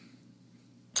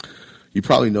 You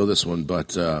probably know this one,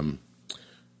 but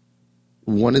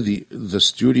one of the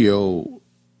studio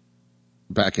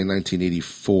back in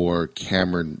 1984,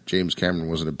 James Cameron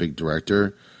wasn't a big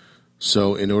director.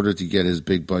 So in order to get his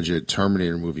big budget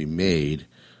Terminator movie made,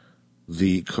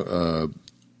 the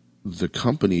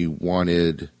company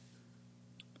wanted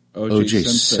O.J.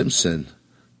 Simpson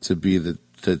to be the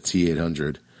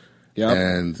T-800. Yep.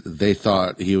 And they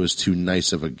thought he was too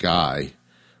nice of a guy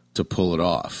to pull it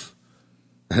off.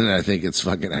 And I think it's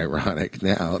fucking ironic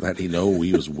now that he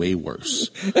was way worse.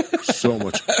 So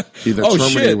much.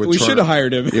 Shit. We should have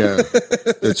hired him. Yeah.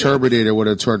 The Terminator would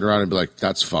have turned around and be like,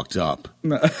 that's fucked up.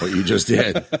 What you just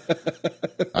did.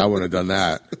 I would have done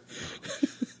that.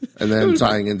 And then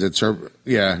tying into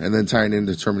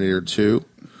Terminator 2,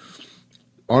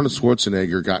 Arnold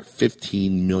Schwarzenegger got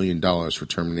 $15 million for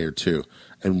Terminator 2.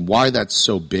 And why that's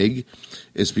so big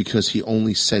is because he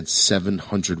only said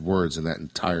 700 words in that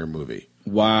entire movie.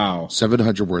 Wow.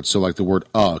 700 words. So like the word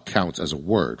counts as a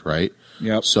word, right?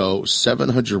 Yep. So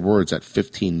 700 words at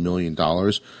 $15 million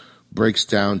breaks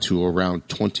down to around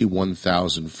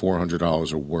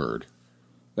 $21,400 a word.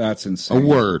 That's insane. A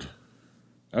word.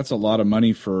 That's a lot of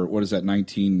money for, what is that,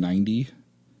 1990?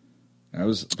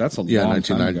 That's a long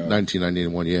time ago.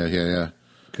 1991, yeah.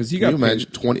 Because Can you imagine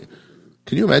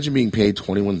Can you imagine being paid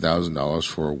 $21,000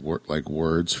 for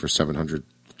words for 700,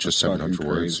 just 700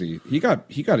 words? Crazy. He got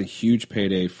a huge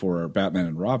payday for Batman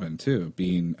and Robin too,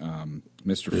 being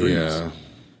Mr. Freeze. Yeah, and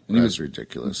he that's was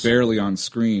ridiculous. Barely on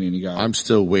screen, and he got. I'm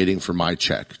still waiting for my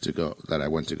check to go that I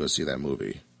went to go see that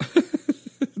movie.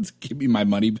 Give me my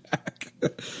money back.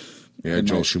 Yeah, and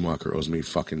Joel Schumacher owes me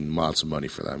fucking lots of money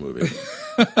for that movie.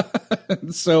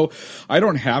 So I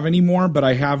don't have any more, but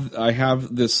I have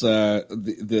this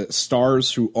the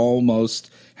stars who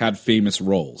almost had famous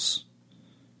roles.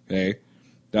 Okay,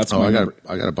 that's my number.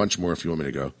 I got a bunch more if you want me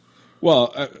to go.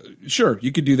 Well, sure,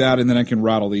 you could do that, and then I can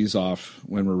rattle these off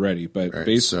when we're ready. But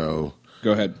so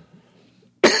go ahead.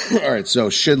 All right, so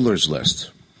Schindler's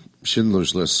List.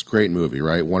 Schindler's List, great movie,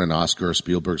 right? Won an Oscar,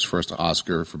 Spielberg's first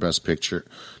Oscar for Best Picture.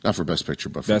 Not for Best Picture,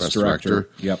 but for Best Director.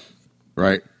 Yep.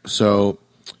 Right? So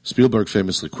Spielberg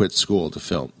famously quit school to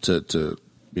film, to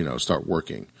start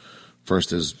working.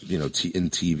 First as, in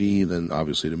TV, then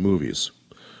obviously the movies.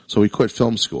 So he quit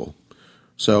film school.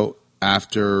 So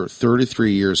after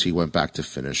 33 years, he went back to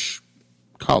finish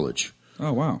college.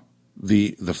 Oh, wow.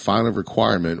 The final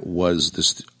requirement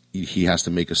was he has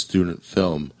to make a student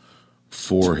film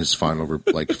for his final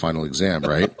exam,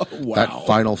 right? Wow. That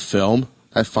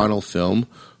final film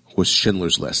was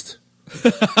Schindler's List.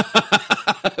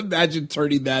 Imagine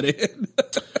turning that in.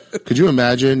 Could you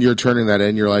imagine you're turning that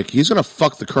in? You're like, he's going to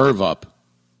fuck the curve up.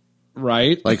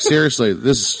 Right? Like, seriously,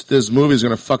 this movie's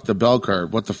going to fuck the bell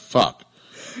curve. What the fuck?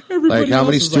 Everybody Like, how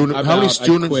many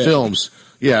student films?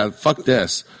 Yeah, fuck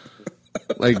this.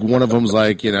 Like, one of them's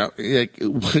like,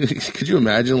 could you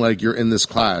imagine, like, you're in this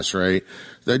class, right?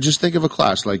 Just think of a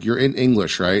class, like, you're in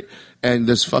English, right? And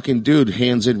this fucking dude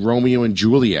hands in Romeo and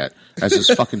Juliet as his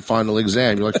fucking final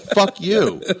exam. You're like, fuck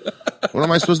you. What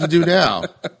am I supposed to do now?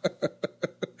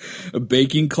 A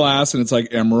baking class, and it's like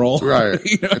Emerald. Right.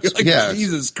 Like,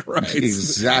 Jesus Christ.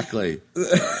 Exactly.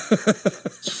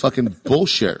 It's fucking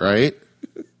bullshit, right?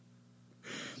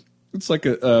 It's like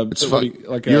you're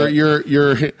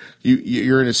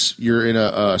in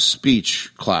a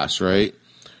speech class, right?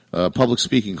 Public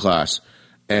speaking class,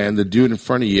 and the dude in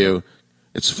front of you,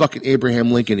 it's fucking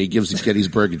Abraham Lincoln. He gives the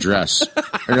Gettysburg Address.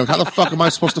 And you're like, how the fuck am I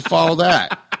supposed to follow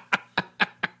that?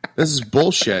 This is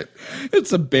bullshit.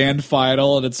 It's a band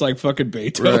final, and it's like fucking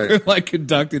Beethoven, right. like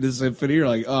conducting a symphony. You're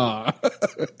like,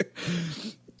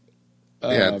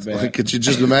 yeah, like, could you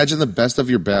just imagine the best of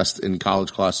your best in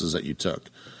college classes that you took?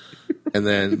 And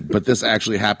then, but this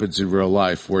actually happens in real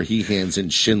life, where he hands in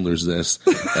Schindler's List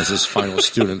as his final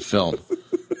student film.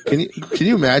 Can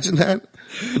you imagine that?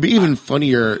 It'd be even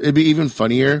funnier. It'd be even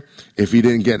funnier if he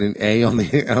didn't get an A on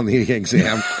the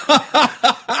exam.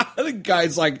 The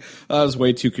guy's like, I was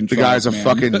way too controlled. The guy's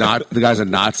the guy's a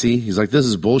Nazi. He's like, this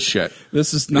is bullshit.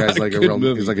 This is not a good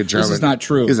movie. He's like a German. This is not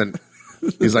true.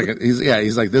 He's like,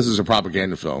 this is a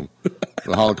propaganda film.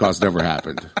 The Holocaust never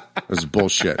happened. This is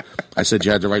bullshit. I said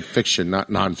you had to write fiction, not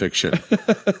nonfiction.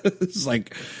 It's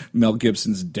like Mel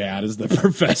Gibson's dad is the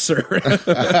professor.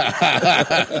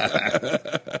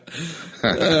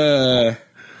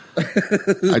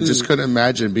 I just couldn't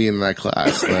imagine being in that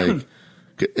class. Like,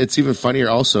 it's even funnier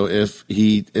also if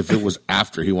it was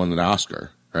after he won an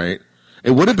Oscar, right?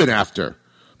 It would have been after,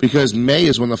 because May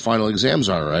is when the final exams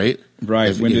are, right? Right.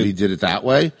 If he did it that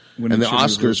way, and the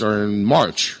Oscars are in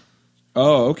March.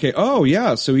 Oh, okay. Oh,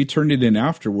 yeah. So he turned it in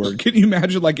afterward. Can you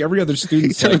imagine, like, every other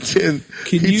student?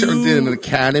 He turned in an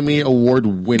Academy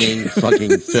Award-winning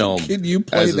fucking film. Can you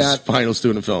play as that his final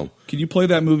student film? Can you play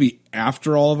that movie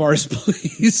after all of ours,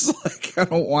 please? Like, I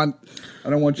don't want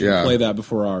you to play that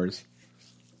before ours.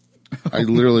 I would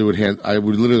literally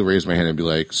raise my hand and be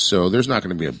like, so there's not going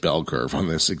to be a bell curve on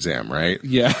this exam, right?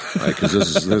 Yeah. Like, because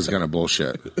this is kind of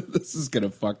bullshit. This is going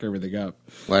to fuck everything up.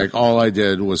 Like, all I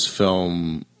did was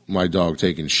film my dog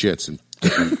taking shits in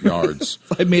different yards.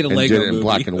 I made a Lego did it in movie.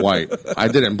 black and white. I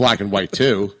did it in black and white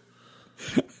too.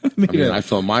 I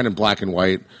filmed mine in black and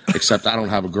white, except I don't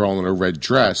have a girl in a red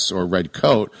dress or a red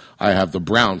coat. I have the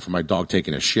brown for my dog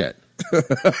taking a shit.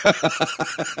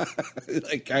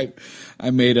 Like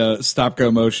I made a stop go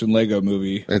motion Lego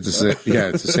movie. It's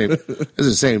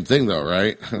the same thing though,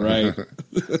 right? Right.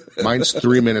 Mine's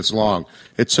 3 minutes long.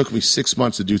 It took me 6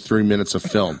 months to do 3 minutes of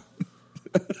film.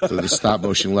 So the stop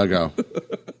motion Lego.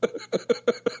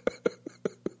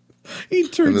 He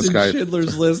turns in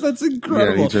Schindler's List. That's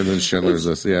incredible. Yeah, he turns in Schindler's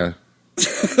List. Yeah.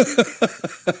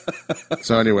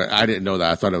 So anyway, I didn't know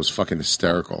that. I thought it was fucking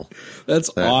hysterical. That's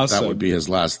awesome. That would be his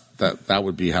last. That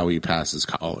would be how he passes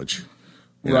college.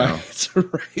 Right.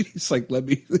 Right. He's like, let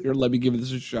me give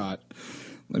this a shot.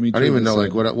 I don't even know.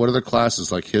 Like, what are the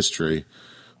classes like? History.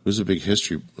 Who's a big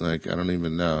history? Like, I don't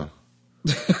even know.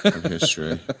 in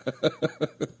history.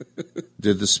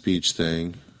 Did the speech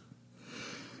thing.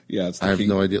 Yeah, it's I have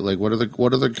no idea. Like, what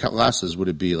other classes would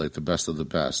it be? Like the best of the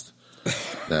best.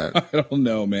 That I don't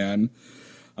know, man.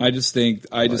 I just think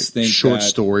short that,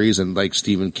 stories and like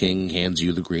Stephen King hands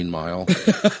you the Green Mile.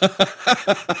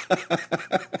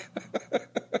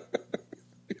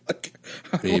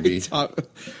 Maybe.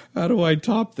 How do I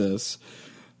top this?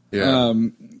 Yeah.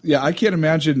 Yeah, I can't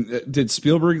imagine. Did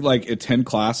Spielberg like attend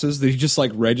classes? Did he just like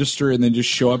register and then just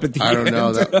show up at the I end? don't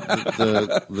know.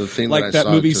 The thing like that I that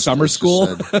saw movie just, Summer School.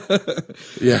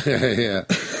 Yeah.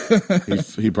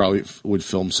 He probably would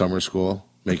film Summer School,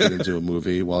 make it into a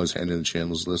movie while he's handing the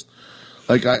Chandler's List.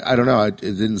 Like I don't know. It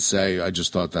didn't say. I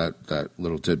just thought that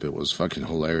little tidbit was fucking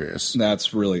hilarious.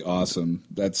 That's really awesome.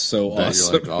 That's so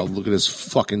awesome. You're like, oh, look at his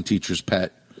fucking teacher's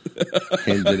pet.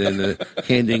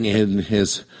 Handing in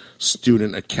his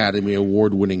Student Academy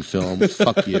Award-winning film.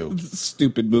 Fuck you.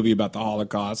 Stupid movie about the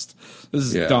Holocaust. This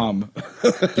is dumb.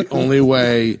 The only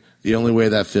way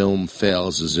that film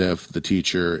fails is if the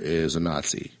teacher is a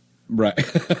Nazi. Right.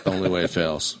 The only way it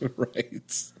fails.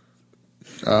 Right.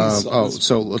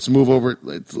 So let's move over.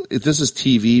 This is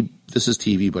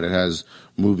TV, but it has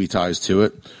movie ties to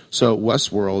it. So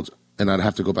Westworld, and I'd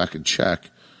have to go back and check,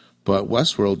 but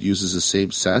Westworld uses the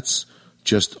same sets,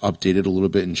 just updated a little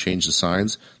bit and changed the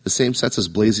signs. The same sets as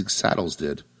Blazing Saddles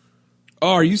did.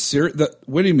 Oh, are you serious?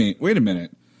 What do you mean? Wait a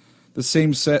minute. The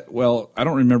same set? Well, I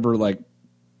don't remember. Like,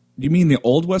 you mean the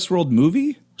old Westworld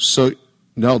movie? So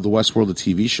no, the Westworld, the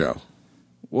TV show.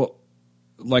 Well,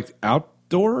 like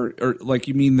outdoor, or like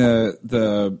you mean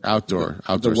the outdoor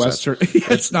the Western?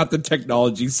 It's not the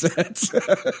technology sets.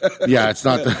 Yeah, it's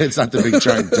not the big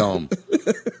giant dome.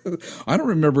 I don't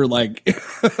remember like. Yeah,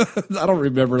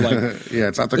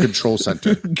 it's not the control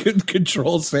center. Good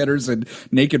control centers and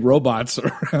naked robots.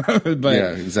 But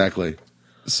yeah, exactly.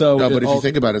 So no, but if you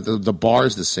think about it, the bar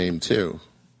is the same too.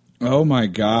 Oh my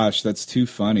gosh, that's too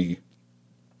funny.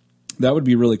 That would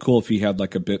be really cool if he had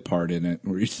like a bit part in it,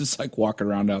 where he's just like walking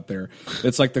around out there.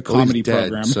 It's like the comedy dead,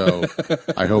 program. So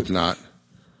I hope not.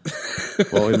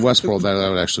 Well, in Westworld, that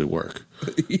would actually work.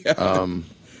 Yeah.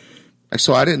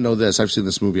 So I didn't know this. I've seen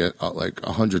this movie like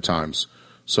 100 times.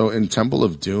 So in Temple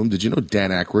of Doom, did you know Dan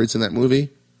Aykroyd's in that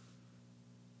movie?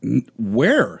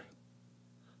 Where?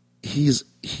 He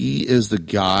is the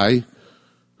guy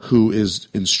who is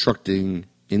instructing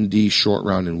Indy, Short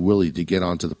Round, and Willie to get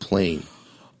onto the plane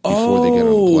before they get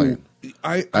on the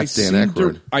plane. That's Dan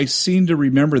Aykroyd. I seem to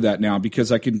remember that now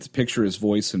because I can picture his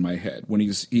voice in my head when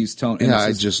he's telling.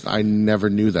 Yeah, I never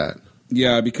knew that.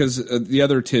 Yeah, because the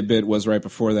other tidbit was right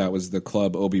before that was the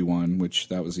Club Obi-Wan, which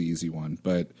that was the easy one.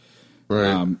 But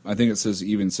right. I think it says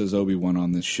Obi-Wan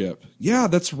on this ship. Yeah,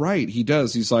 that's right. He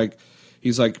does. He's like,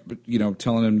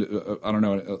 telling him, I don't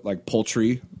know, like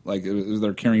poultry, like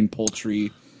they're carrying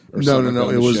poultry. Or No.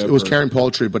 Like It was carrying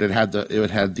poultry, but it had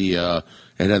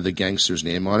the gangster's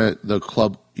name on it. The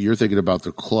club you're thinking about,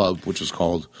 the club, which is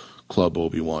called Club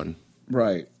Obi-Wan.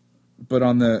 Right. But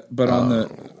on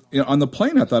the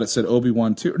plane, I thought it said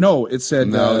Obi-Wan too. No, it said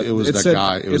it was that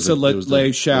guy. It said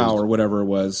Lei Shao or whatever it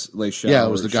was. Lei Shao. Yeah, it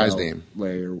was the guy's name.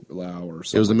 Lei or Lao or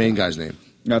something. It was the main guy's name.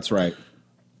 That's right.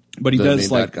 But he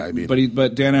does like. Guy,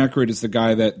 but Dan Aykroyd is the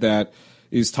guy that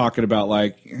is talking about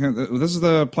like, this is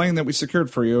the plane that we secured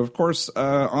for you. Of course,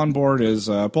 on board is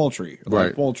poultry.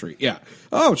 Right. Poultry. Yeah.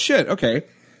 Oh shit. Okay.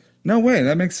 No way.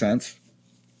 That makes sense.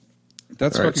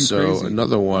 That's fucking crazy. So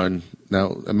another one.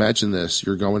 Now imagine this: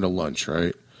 you're going to lunch,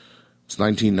 right? It's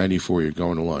 1994. You're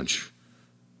going to lunch,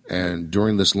 and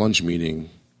during this lunch meeting,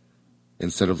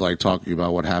 instead of like talking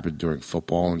about what happened during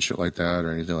football and shit like that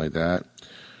or anything like that,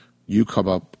 you come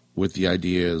up with the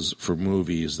ideas for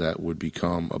movies that would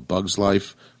become A Bug's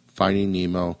Life, Finding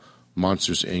Nemo,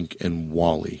 Monsters Inc., and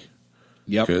WALL-E.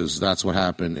 Yep. Because that's what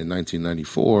happened in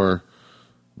 1994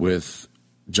 with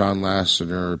John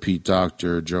Lasseter, Pete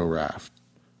Docter, Joe Raft.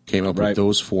 Came up with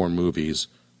those four movies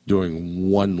during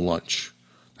one lunch.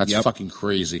 That's fucking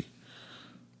crazy.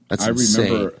 That's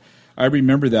insane. I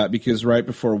remember that because right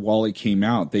before WALL-E came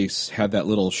out, they had that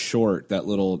little short, that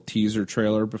little teaser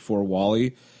trailer before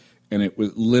WALL-E, and it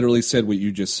was literally said what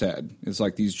you just said. It's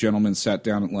like these gentlemen sat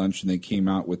down at lunch and they came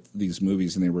out with these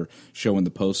movies and they were showing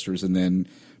the posters,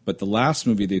 but the last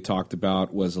movie they talked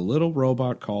about was a little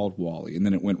robot called WALL-E, and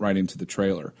then it went right into the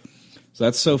trailer. So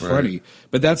that's so funny.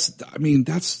 But that's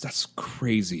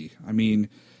crazy. I mean,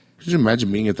 could you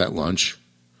imagine being at that lunch?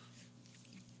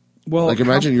 Well, like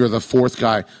imagine you're the fourth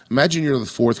guy. Imagine you're the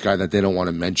fourth guy that they don't want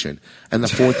to mention, and the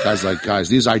fourth guy's like, "Guys,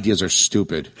 these ideas are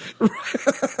stupid."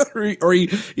 Or he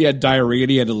had diarrhea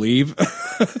and he had to leave.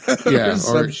 Yeah, or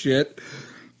some shit.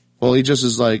 Well, he just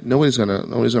is like nobody's gonna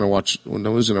want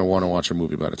to watch a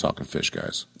movie about a talking fish,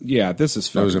 guys. Yeah, this is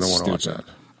fucking Nobody's gonna want to watch stupid.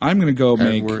 that. I'm gonna go And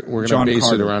make we're gonna John base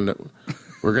Carter. it around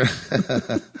we're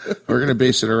gonna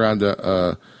base it around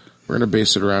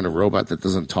a robot that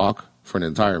doesn't talk for an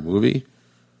entire movie.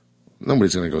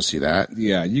 Nobody's gonna go see that.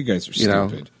 Yeah, you guys are You know?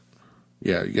 stupid.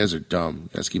 Yeah, you guys are dumb.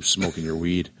 You guys keep smoking your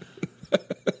weed.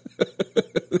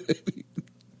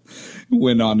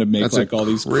 Went on to make That's a like all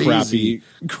these crazy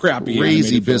crappy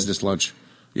Crazy animated business films. lunch.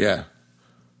 Yeah.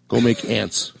 Go make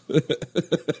ants.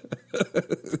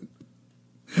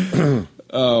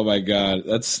 Oh my god,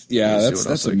 that's see what that's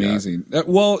else I got. amazing.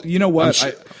 Well, you know what?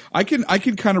 I can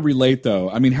kind of relate though.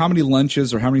 I mean, how many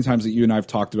lunches or how many times that you and I've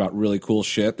talked about really cool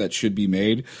shit that should be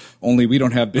made, only we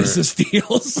don't have business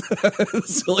deals.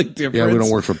 Silly difference. Yeah, we don't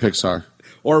work for Pixar.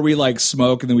 Or we like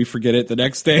smoke and then we forget it the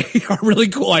next day. Are really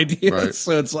cool ideas. Right.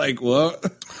 So it's like, what?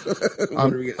 I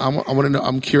want to know.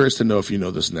 I'm curious to know if you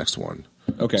know this next one.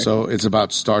 Okay. So it's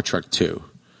about Star Trek 2.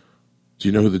 Do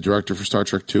you know who the director for Star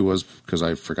Trek 2 was? Because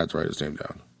I forgot to write his name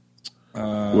down.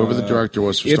 Whoever the director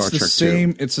was for Star Trek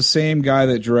 2. It's the same guy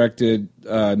that directed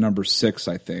number 6,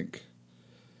 I think.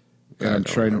 And I I'm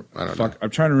don't trying know. to I don't know. I'm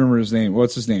trying to remember his name.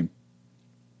 What's his name?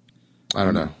 I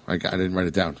don't know. I didn't write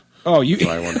it down. Oh, you. So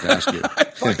I wanted to ask you.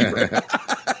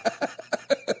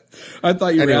 I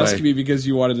thought you were Anyway. asking me because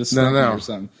you wanted to stump No. me or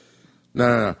something.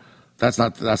 No. That's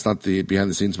not the behind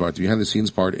the scenes part. The behind the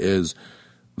scenes part is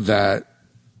that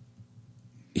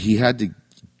he had to,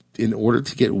 in order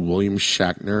to get William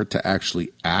Shatner to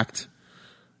actually act,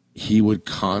 he would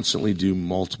constantly do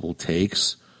multiple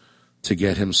takes to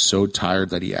get him so tired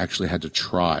that he actually had to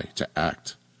try to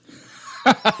act.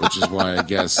 Which is why I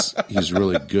guess he's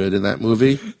really good in that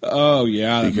movie, Oh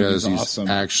yeah, that because movie's he's awesome.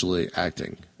 actually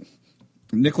acting.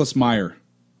 Nicholas Meyer.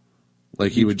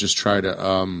 Like he would just try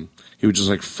to, he would just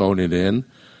like phone it in,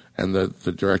 and the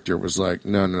director was like,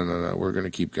 no, we're going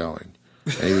to keep going.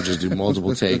 And he would just do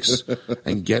multiple takes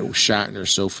and get Shatner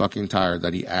so fucking tired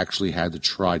that he actually had to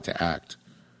try to act.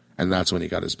 And that's when he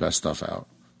got his best stuff out.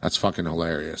 That's fucking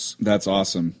hilarious. That's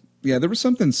awesome. Yeah, there was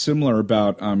something similar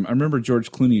about. I remember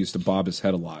George Clooney used to bob his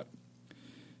head a lot.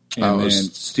 And then,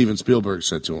 Steven Spielberg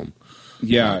said to him,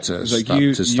 yeah, to it's like stop-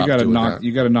 you to stop got to doing knock that.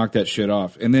 you got to knock that shit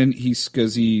off. And then his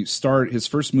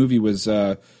first movie was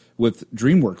with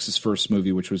DreamWorks, his first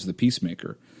movie, which was The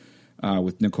Peacemaker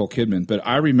with Nicole Kidman. But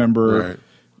I remember, Right.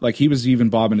 like, he was even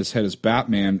bobbing his head as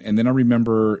Batman. And then I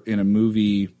remember in a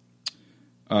movie,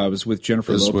 it was with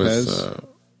Jennifer It was Lopez.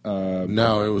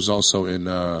 no, it was also in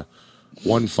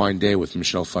One Fine Day with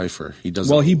Michelle Pfeiffer. He does.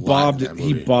 Well, he a lot bobbed. in that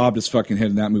He movie. bobbed his fucking head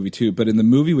in that movie too. But in the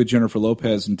movie with Jennifer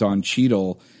Lopez and Don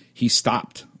Cheadle, he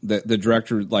stopped. The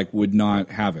director like would not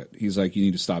have it. He's like, you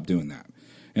need to stop doing that.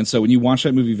 And so when you watch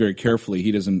that movie very carefully,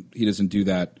 he doesn't do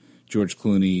that George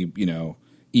Clooney,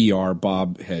 ER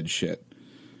bob head shit.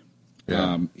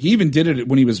 Yeah. He even did it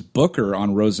when he was Booker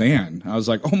on Roseanne. I was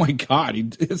like, oh my god,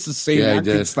 it's the same Yeah, he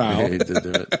acting did. style. Yeah, he did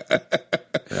do it.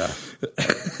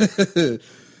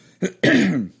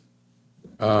 Yeah.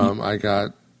 I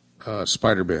got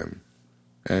Spider-Man,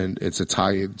 and it's a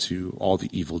tie-in to all the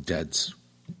Evil Deads.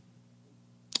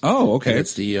 Oh, okay. And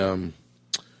it's the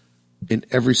in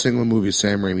every single movie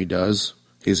Sam Raimi does,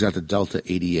 he's got the Delta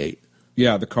 88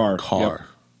 Yeah, the car. car. Yep.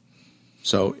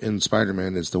 So in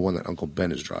Spider-Man, it's the one that Uncle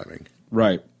Ben is driving.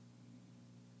 Right.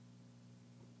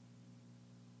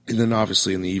 And then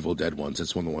obviously in the Evil Dead ones,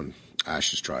 it's the one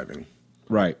Ash is driving.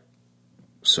 Right.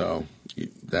 So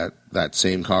that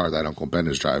same car that Uncle Ben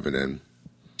is driving in,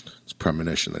 it's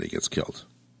premonition that he gets killed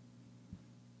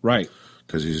Right.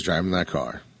 because he's driving that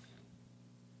car.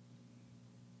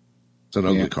 It's an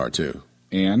ugly Yeah. car too,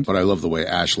 And but I love the way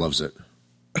Ash loves it.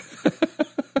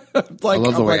 like, I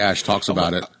love the I'm way like- Ash talks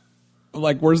about it.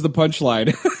 Like, where's the punchline?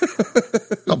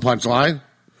 No punchline.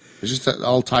 It's just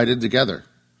all tied in together.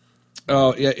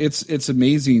 Oh yeah, it's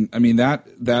amazing. I mean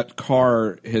that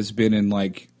car has been in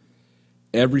like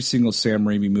every single Sam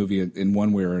Raimi movie in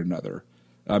one way or another.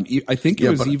 I think it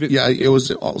was even it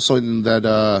was also in that.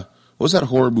 What was that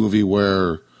horror movie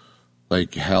where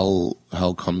like hell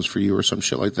comes for you or some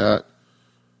shit like that?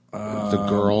 The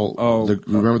girl.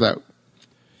 Remember that?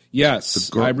 yes.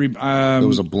 the girl- I There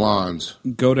was a blonde.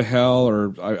 Go to Hell,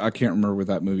 or I can't remember what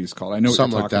that movie's called. I know what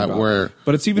Something you're like talking that, about. where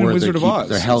but it's even in where Wizard they of keep- Oz.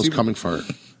 The hell's It's even- coming for her.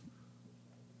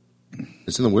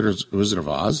 It's in the Wizard of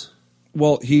Oz.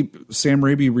 Well, Sam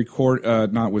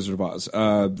Raimi not Wizard of Oz.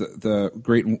 The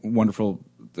Great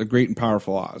and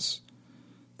Powerful Oz.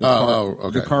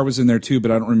 Okay. The car was in there too,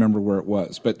 but I don't remember where it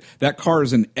was. But that car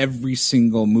is in every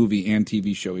single movie and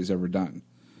TV show he's ever done.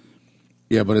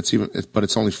 Yeah, but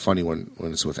it's only funny when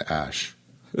it's with Ash.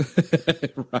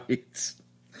 Right.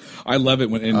 I love it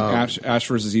when in Ash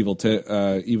versus Evil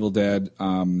Dead.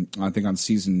 I think on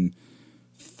season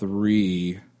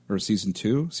 3 or season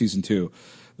 2,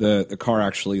 the car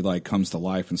actually like comes to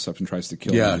life and stuff and tries to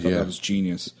kill him. I thought that was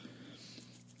genius.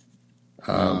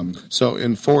 So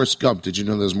in Forrest Gump, did you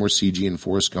know there's more CG in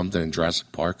Forrest Gump than in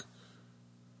Jurassic Park?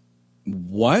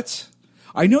 What?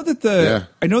 I know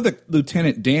that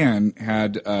Lieutenant Dan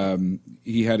had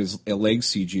he had his legs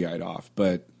CGI'd off,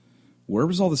 but where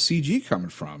was all the CG coming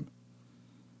from?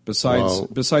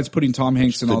 Besides putting Tom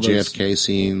Hanks in all those JFK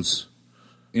scenes,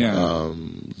 yeah,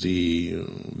 the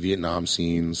Vietnam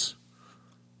scenes,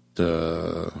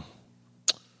 the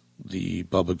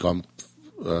Bubba Gump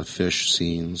fish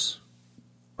scenes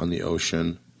on the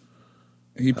ocean.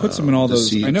 He puts them in all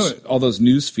those. I know all those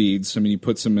news feeds. I mean, he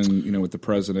puts them in, with the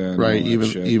president, right?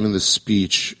 Even the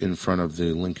speech in front of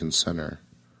the Lincoln Center.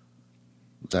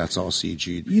 That's all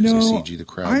CG. CG the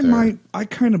crowd. I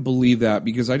kind of believe that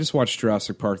because I just watched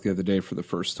Jurassic Park the other day for the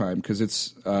first time because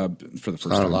it's for the first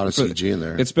time. A lot of CG in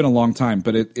there. It's been a long time,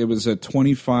 but it was a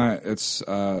 25. It's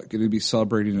going to be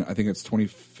celebrating. I think it's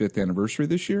 25th anniversary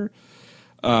this year.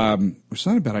 Which is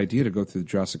not a bad idea to go through the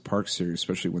Jurassic Park series,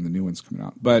 especially when the new one's coming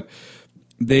out. But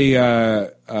they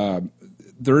there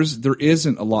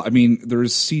isn't a lot. I mean,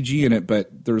 there's CG in it,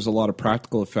 but there's a lot of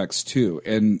practical effects too,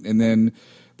 and then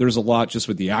there's a lot just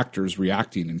with the actors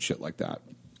reacting and shit like that.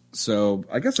 So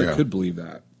I guess I could believe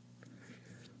that.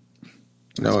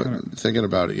 Thinking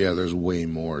about it, there's way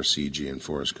more CG in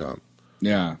Forrest Gump.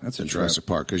 Yeah, that's in Jurassic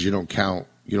Park because you don't count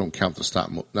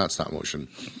the not stop motion,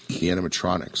 the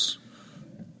animatronics.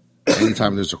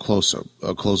 Anytime there's a close up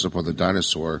of the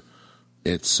dinosaur,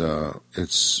 it's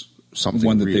something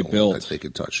one that real they built that they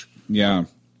could touch. Yeah,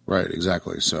 right,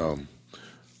 exactly. So,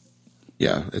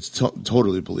 yeah, it's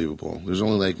totally believable. There's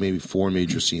only like maybe 4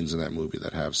 major scenes in that movie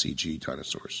that have CG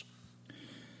dinosaurs.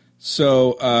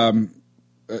 So,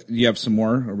 you have some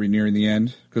more? Are we nearing the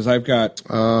end? Because I've got.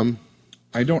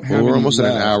 I don't have. Well, we're any almost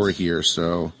left. at an hour here,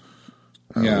 so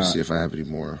let me see if I have any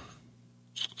more.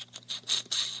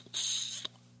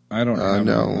 I don't have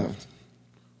no.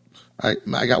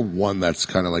 I got one that's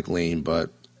kind of like lame, but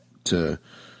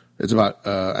it's about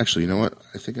actually, you know what?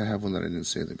 I think I have one that I didn't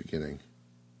say at the beginning.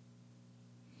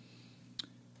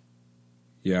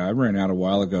 Yeah, I ran out a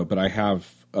while ago, but I have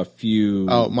a few.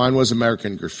 Oh, mine was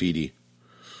American Graffiti.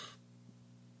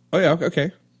 Oh yeah,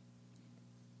 okay.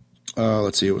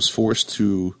 Let's see. It was forced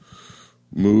to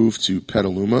move to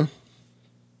Petaluma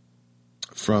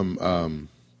from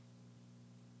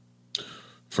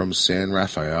San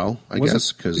Rafael, I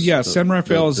guess. San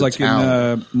Rafael is like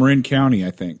in Marin County,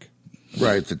 I think.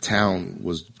 Right. The town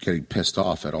was getting pissed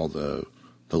off at all the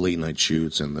late night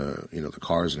shoots and the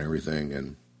cars and everything,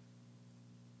 and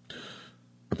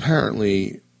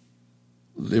apparently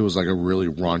it was like a really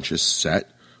raunchous set.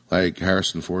 Like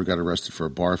Harrison Ford got arrested for a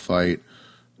bar fight.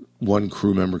 One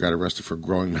crew member got arrested for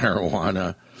growing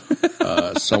marijuana.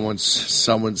 Someone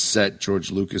set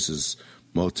George Lucas's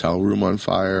motel room on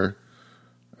fire.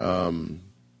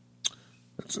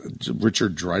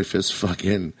 Richard Dreyfuss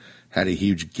fucking had a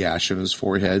huge gash on his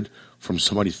forehead from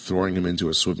somebody throwing him into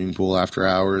a swimming pool after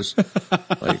hours.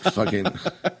 Like fucking,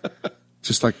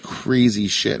 just like crazy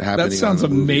shit happening. That sounds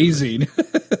amazing.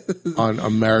 On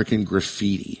American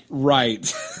Graffiti.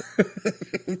 Right.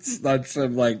 It's not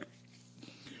some like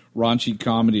raunchy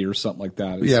comedy or something like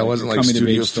that. It wasn't like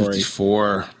Studio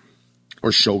 54 or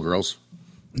Showgirls.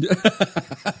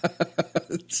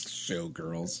 It's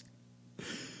Showgirls.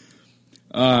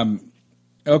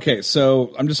 Okay,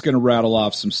 so I'm just going to rattle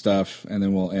off some stuff, and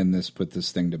then we'll put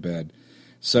this thing to bed.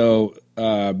 So,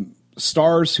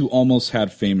 stars who almost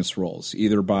had famous roles, they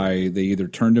either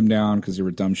turned them down because they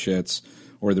were dumb shits,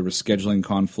 or there were scheduling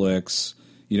conflicts,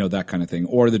 that kind of thing.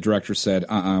 Or the director said,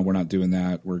 we're not doing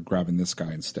that. We're grabbing this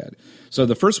guy instead. So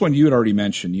the first one you had already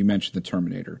mentioned. You mentioned the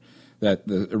Terminator. That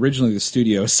originally the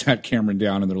studio sat Cameron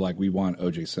down and they're like, we want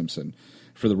O.J. Simpson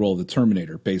for the role of the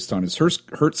Terminator based on his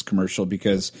Hertz commercial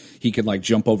because he could like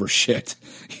jump over shit.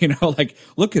 Like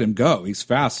look at him go. He's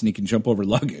fast and he can jump over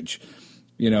luggage.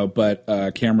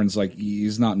 But Cameron's like,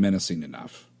 he's not menacing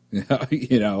enough.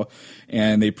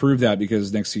 And they proved that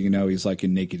because next thing you know, he's like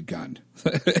in Naked Gun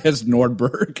as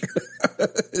Nordberg.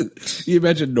 You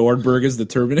imagine Nordberg as the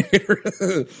Terminator?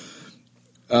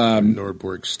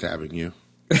 Nordberg stabbing you.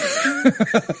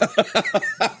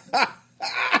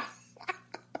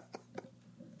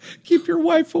 Keep your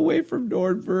wife away from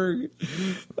Nordberg.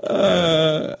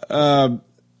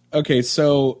 Okay,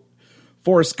 so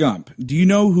Forrest Gump. Do you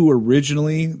know who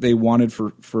originally they wanted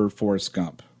for Forrest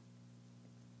Gump?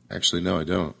 Actually, no, I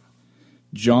don't.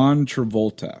 John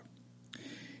Travolta.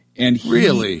 And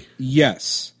really?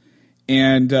 Yes.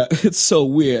 and it's so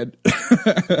weird.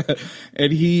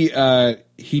 And he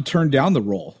turned down the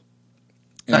role.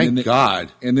 Thank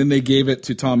God. And then they gave it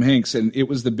to Tom Hanks, and it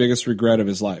was the biggest regret of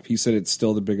his life. He said it's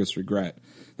still the biggest regret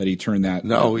that he turned that.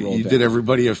 No, that role he down. did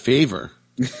everybody a favor.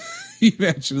 He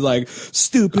mentioned like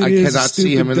stupid. I is, cannot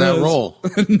see him in does. that role.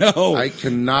 No, I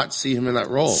cannot see him in that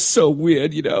role. so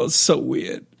weird, so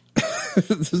weird.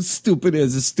 Stupid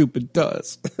is as stupid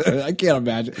does. I can't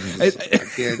imagine. I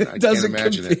can't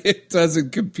imagine it. It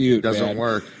doesn't compute. It doesn't man.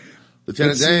 work.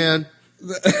 Lieutenant Dan.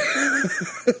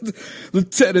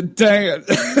 Lieutenant Dan.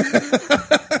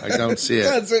 I don't see it.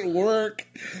 Doesn't work.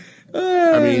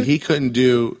 I mean, he couldn't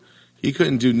do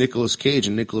Nicolas Cage,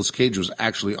 and Nicolas Cage was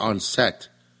actually on set.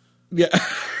 Yeah.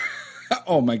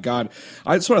 Oh my God.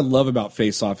 That's what I love about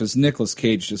Face Off is Nicolas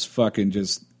Cage he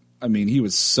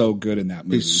was so good in that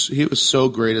movie. He was so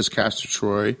great as Castor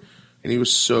Troy, and he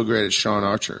was so great as Sean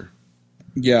Archer.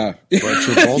 Yeah. But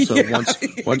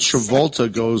Travolta, once Travolta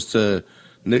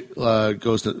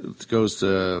goes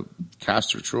to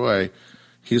Castor Troy,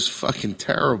 he's fucking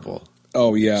terrible.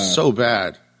 Oh yeah. So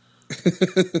bad.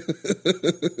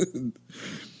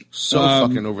 So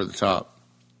fucking over the top.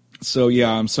 So yeah,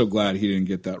 I'm so glad he didn't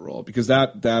get that role because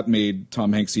that made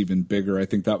Tom Hanks even bigger. I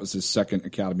think that was his second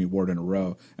Academy Award in a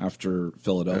row after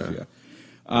Philadelphia.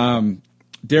 Yeah.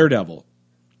 Daredevil.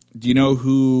 Do you know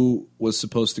who was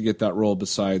supposed to get that role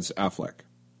besides Affleck?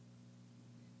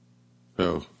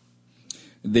 Oh.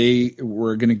 They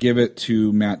were going to give it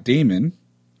to Matt Damon.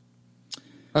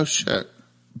 Oh shit.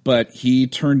 But he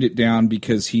turned it down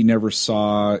because he never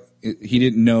saw. He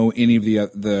didn't know any of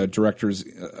the directors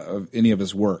of any of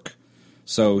his work,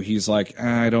 so he's like,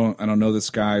 I don't know this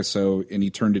guy. So, and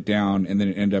he turned it down, and then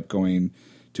it ended up going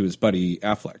to his buddy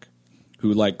Affleck,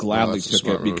 who gladly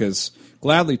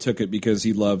took it because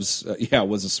he loves. It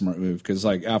was a smart move because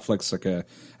Affleck's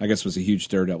I guess was a huge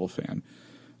Daredevil fan,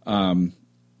 and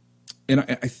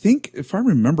I think if I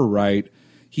remember right,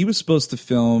 he was supposed to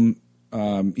film.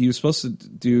 He was supposed to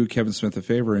do Kevin Smith a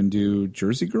favor and do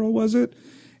Jersey Girl, was it?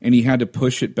 And he had to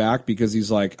push it back because he's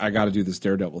like, I got to do this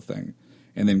Daredevil thing.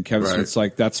 And then Kevin Smith's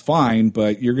like, that's fine,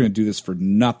 but you're going to do this for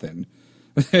nothing.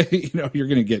 You're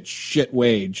going to get shit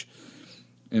wage.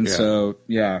 And so,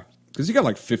 yeah, because you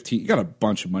got you got a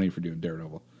bunch of money for doing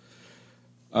Daredevil.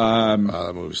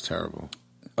 That movie's terrible.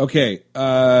 Okay,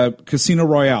 Casino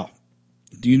Royale.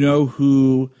 Do you know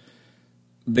who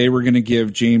they were going to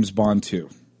give James Bond to?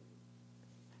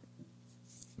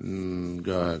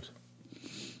 Go ahead.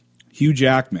 Hugh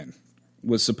Jackman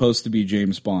was supposed to be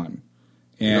James Bond.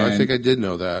 And I think I did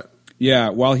know that. Yeah,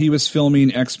 while he was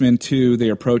filming X-Men 2, they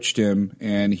approached him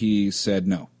and he said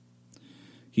no.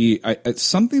 It's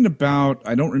something about,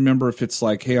 I don't remember if it's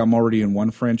like, hey, I'm already in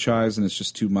one franchise and it's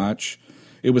just too much.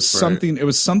 It was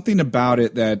something about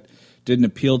it that didn't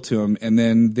appeal to him, and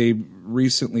then they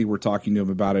recently were talking to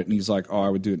him about it and he's like, oh, I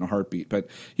would do it in a heartbeat, but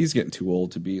he's getting too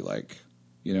old to be to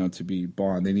be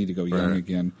Bond. They need to go young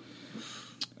again.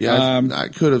 Yeah, I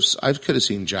could have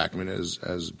seen Jackman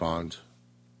as Bond.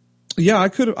 Yeah, I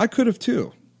could have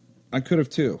too. I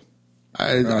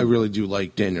really do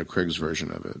like Daniel Craig's version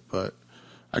of it, but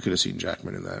I could have seen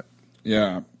Jackman in that.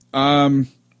 Yeah. Iron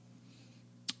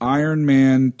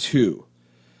Man 2.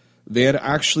 They had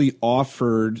actually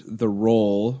offered the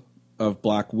role of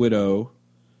Black Widow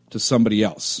to somebody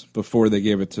else before they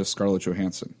gave it to Scarlett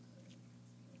Johansson.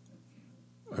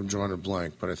 I'm drawing a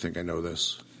blank, but I think I know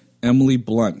this. Emily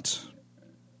Blunt.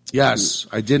 Yes,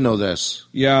 I did know this.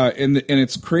 Yeah, and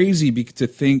it's crazy to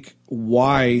think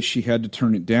why she had to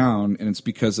turn it down, and it's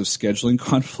because of scheduling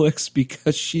conflicts,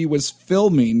 because she was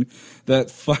filming that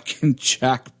fucking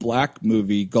Jack Black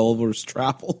movie, Gulliver's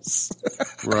Travels.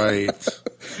 Right.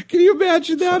 Can you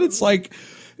imagine that? It's like...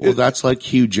 Well, that's like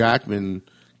Hugh Jackman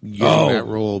getting that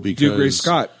role because...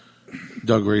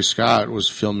 Doug Ray Scott was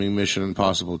filming Mission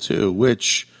Impossible 2,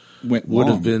 which... would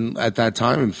have been at that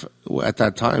time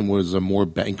was a more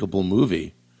bankable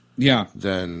movie. Yeah.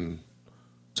 Than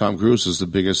Tom Cruise is the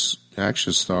biggest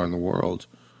action star in the world.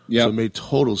 Yeah. So it made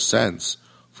total sense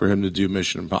for him to do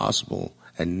Mission Impossible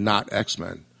and not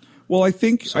X-Men. Well, I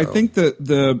think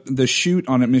the shoot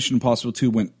on Mission Impossible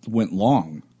 2 went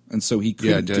long, and so he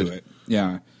couldn't do it.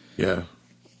 Yeah. Yeah.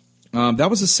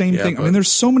 That was the same thing. I mean,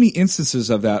 there's so many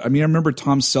instances of that. I mean, I remember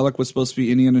Tom Selleck was supposed to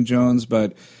be Indiana Jones,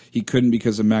 but he couldn't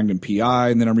because of Magnum P.I.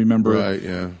 And then I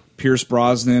remember Pierce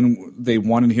Brosnan, they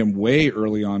wanted him way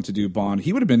early on to do Bond.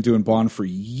 He would have been doing Bond for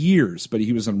years, but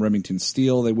he was on Remington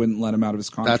Steele. They wouldn't let him out of his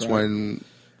contract.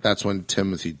 That's when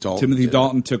Timothy Dalton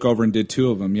Dalton took over and did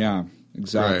two of them. Yeah,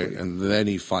 exactly. Right, and then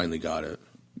he finally got it.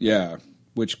 Yeah,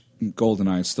 which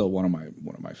GoldenEye is still one of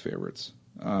my favorites.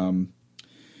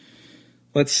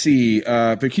 Let's see.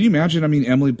 But can you imagine? I mean,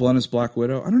 Emily Blunt as Black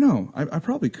Widow. I don't know. I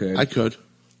probably could. I could.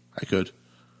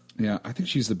 Yeah, I think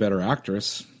she's the better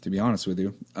actress, to be honest with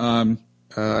you.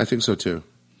 I think so too.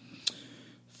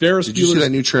 Ferris Did you see Bueller's- that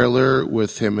new trailer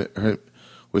with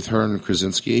with her and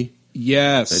Krasinski?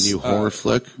 Yes, That new horror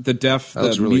flick. The deaf. That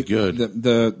was the really mute, good.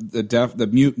 The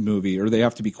mute movie, or they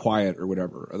have to be quiet or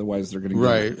whatever, otherwise they're going to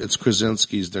Right. It's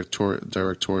Krasinski's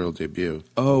directorial debut.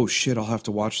 Oh shit! I'll have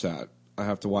to watch that. I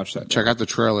have to watch that. Check out the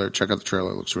trailer.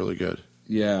 It looks really good.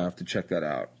 Yeah, I have to check that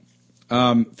out.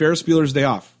 Ferris Bueller's Day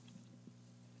Off.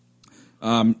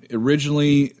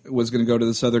 Originally was going to go to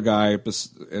this other guy,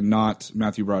 and not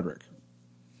Matthew Broderick.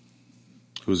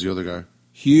 Who's the other guy?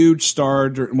 Huge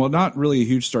star. Well, not really a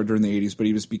huge star during the 80s, but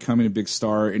he was becoming a big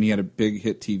star, and he had a big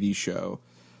hit TV show.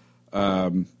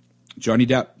 Johnny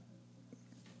Depp.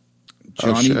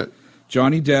 Shit.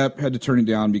 Johnny Depp had to turn it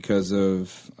down because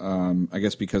of, I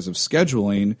guess, because of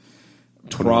scheduling.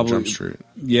 21 Jump Street.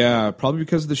 Yeah, probably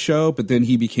because of the show. But then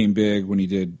he became big when he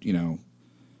did,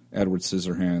 Edward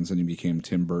Scissorhands, and he became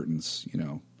Tim Burton's,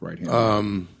 right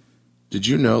hand. Did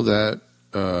you know that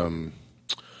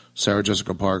Sarah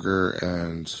Jessica Parker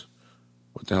and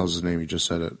what the hell is his name? You just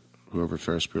said it. Whoever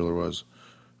Ferris Bueller was,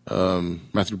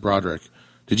 Matthew Broderick.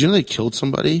 Did you know they killed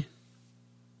somebody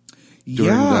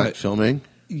during that filming?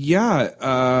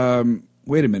 Yeah.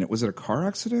 Wait a minute. Was it a car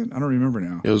accident? I don't remember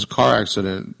now. It was a car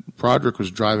accident. Broderick was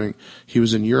driving. He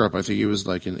was in Europe. I think he was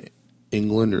like in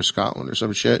England or Scotland or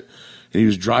some shit. And he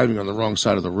was driving on the wrong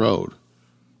side of the road.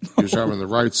 He was driving on the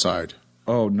right side.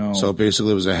 Oh, no. So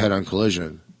basically it was a head-on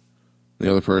collision.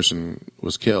 The other person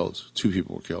was killed. 2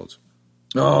 people were killed.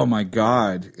 Oh, my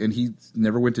God. And he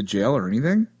never went to jail or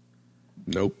anything?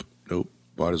 Nope.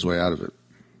 Bought his way out of it.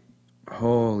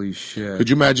 Holy shit. Could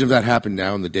you imagine if that happened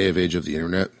now in the day of age of the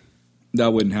internet?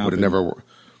 That wouldn't happen. Would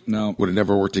have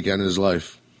never worked again in his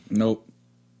life. Nope.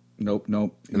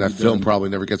 And that film probably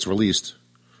never gets released.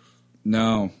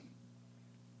 No.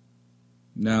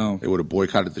 They would have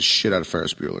boycotted the shit out of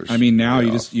Ferris Bueller's. I mean, now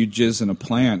you jizz in a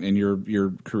plant and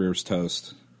your career's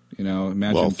toast.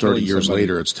 Imagine 30 years somebody.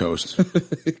 later, it's toast.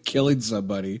 Killing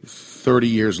somebody. 30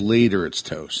 years later, it's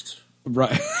toast.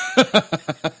 Right.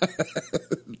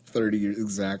 30 years,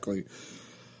 exactly.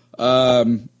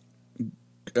 I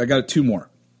got 2 more.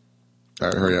 All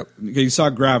right, hurry up. Okay, you saw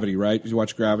Gravity, right? Did you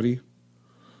watch Gravity?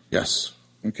 Yes.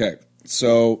 Okay,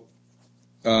 so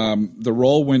the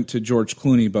role went to George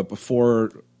Clooney, but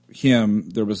before him,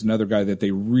 there was another guy that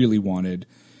they really wanted.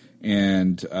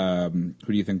 And who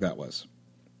do you think that was?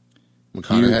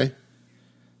 McConaughey?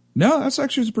 No, that's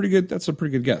actually a pretty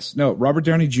good guess. No, Robert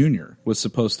Downey Jr. was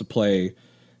supposed to play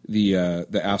the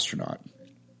astronaut.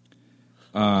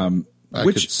 I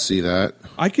could see that.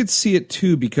 I could see it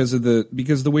too because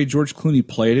the way George Clooney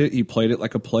played it. He played it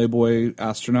like a Playboy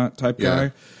astronaut type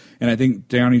guy, and I think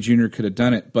Downey Jr. could have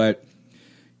done it, but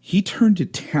he turned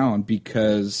it down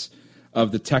because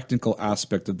of the technical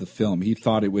aspect of the film. He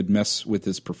thought it would mess with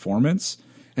his performance,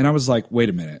 and I was like, wait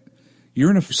a minute.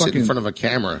 You're sitting in front of a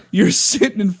camera. You're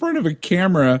sitting in front of a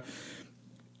camera,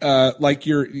 like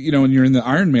you're in the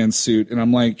Iron Man suit, and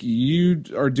I'm like, you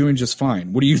are doing just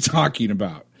fine. What are you talking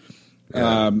about?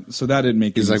 Yeah. So that didn't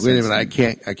make. He's like, wait a minute,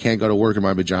 sense. I can't go to work in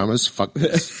my pajamas. Fuck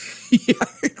this. Yeah,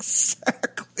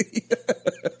 exactly.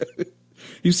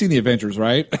 You've seen the Avengers,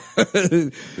 right?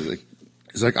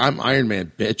 He's like, I'm Iron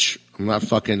Man, bitch. I'm not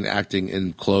fucking acting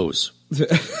in clothes.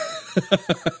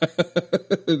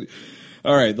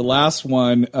 All right, the last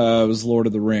one was Lord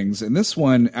of the Rings, and this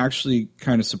one actually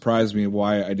kind of surprised me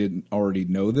why I didn't already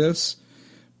know this.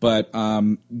 But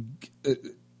Ian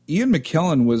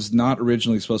McKellen was not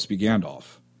originally supposed to be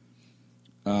Gandalf.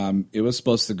 It was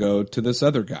supposed to go to this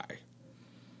other guy.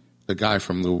 The guy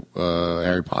from the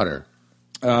Harry Potter.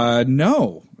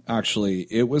 No, actually,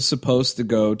 it was supposed to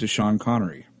go to Sean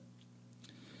Connery.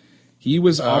 He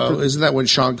was offered. Isn't that when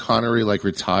Sean Connery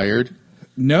retired?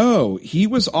 No, he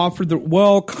was offered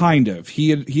kind of. He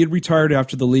had retired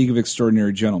after the League of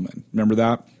Extraordinary Gentlemen. Remember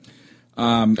that?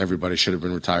 Everybody should have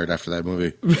been retired after that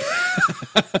movie.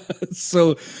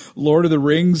 So Lord of the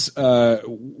Rings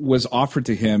was offered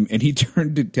to him, and he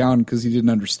turned it down because he didn't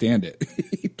understand it.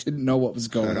 He didn't know what was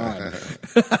going on.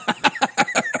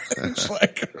 It's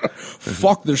like,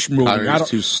 fuck this movie. Connery's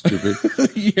too stupid.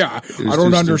 Yeah, I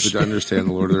don't understand. To understand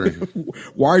the Lord of the Rings.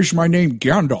 Why is my name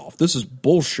Gandalf? This is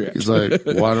bullshit. He's like,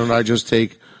 why don't I just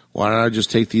take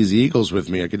these eagles with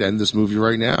me? I could end this movie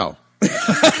right now.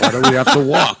 Why do we have to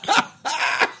walk?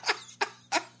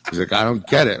 He's like, I don't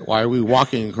get it. Why are we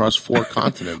walking across 4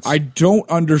 continents? I don't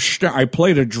understand. I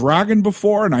played a dragon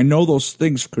before, and I know those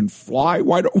things can fly.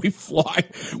 Why don't we fly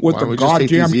with the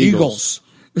goddamn eagles?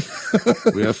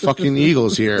 We have fucking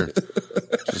Eagles here.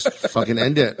 Just fucking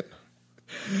end it.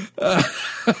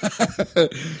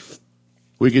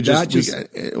 We could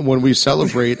when we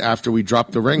celebrate after we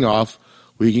drop the ring off,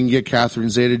 we can get Catherine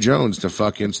Zeta-Jones to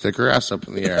fucking stick her ass up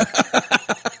in the air.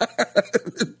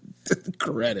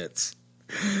 Credits.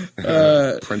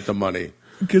 Print the money.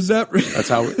 Because that's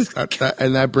how,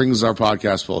 and that brings our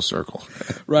podcast full circle.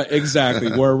 Right,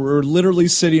 exactly. Where we're literally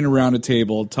sitting around a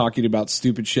table talking about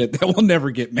stupid shit that will never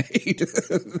get made.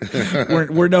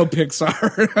 we're no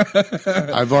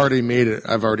Pixar. I've already made it.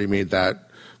 I've already made that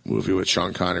movie with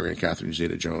Sean Connery and Catherine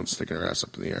Zeta-Jones sticking her ass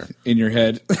up in the air. In your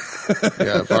head?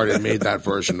 Yeah, I've already made that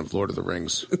version of Lord of the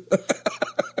Rings.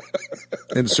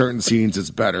 In certain scenes, it's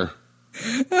better.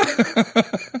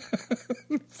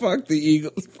 Fuck the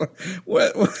Eagles.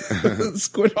 What?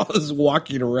 Quit all this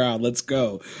walking around. Let's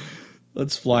go.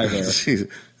 Let's fly there.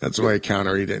 That's why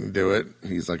Counter, he didn't do it.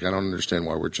 He's like, I don't understand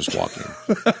why we're just walking.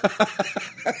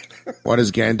 Why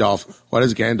does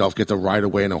Gandalf get to ride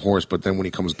away in a horse, but then when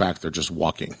he comes back, they're just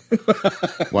walking?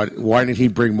 Why didn't he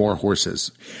bring more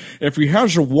horses? If he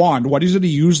has a wand, why doesn't he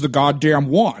use the goddamn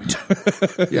wand?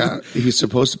 Yeah, he's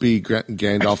supposed to be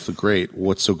Gandalf the Great.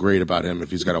 What's so great about him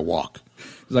if he's got to walk?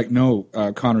 He's like, no,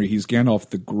 Connery, he's Gandalf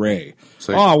the Grey.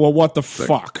 Like, oh, well, what the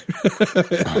fuck?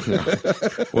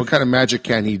 What kind of magic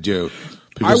can he do?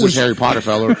 Because this Harry Potter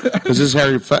fellow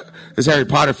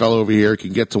over here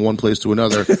can get to one place to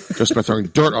another just by throwing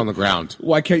dirt on the ground.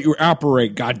 Why can't you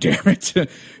apparate? God damn it!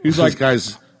 He's like,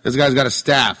 this guy's got a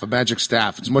staff, a magic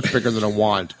staff. It's much bigger than a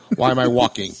wand. Why am I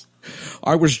walking?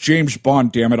 I was James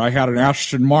Bond. Damn it! I had an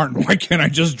Aston Martin. Why can't I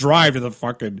just drive to the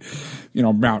fucking,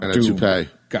 Mount and Doom? A toupee.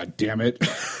 God damn it!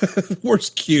 Where's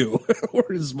Q?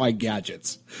 Where's my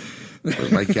gadgets?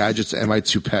 Where's my gadgets and my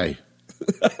toupee?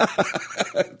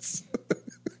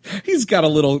 He's got a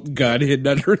little gun hidden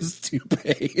under his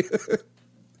toupee.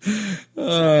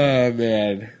 Oh,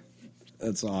 man.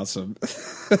 That's awesome.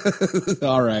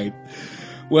 All right.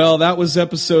 Well, that was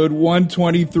episode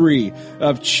 123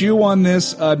 of Chew on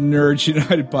This, a Nerds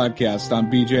United podcast.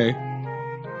 I'm BJ.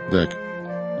 Vic.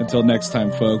 Until next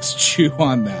time, folks, chew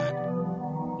on that.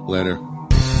 Later.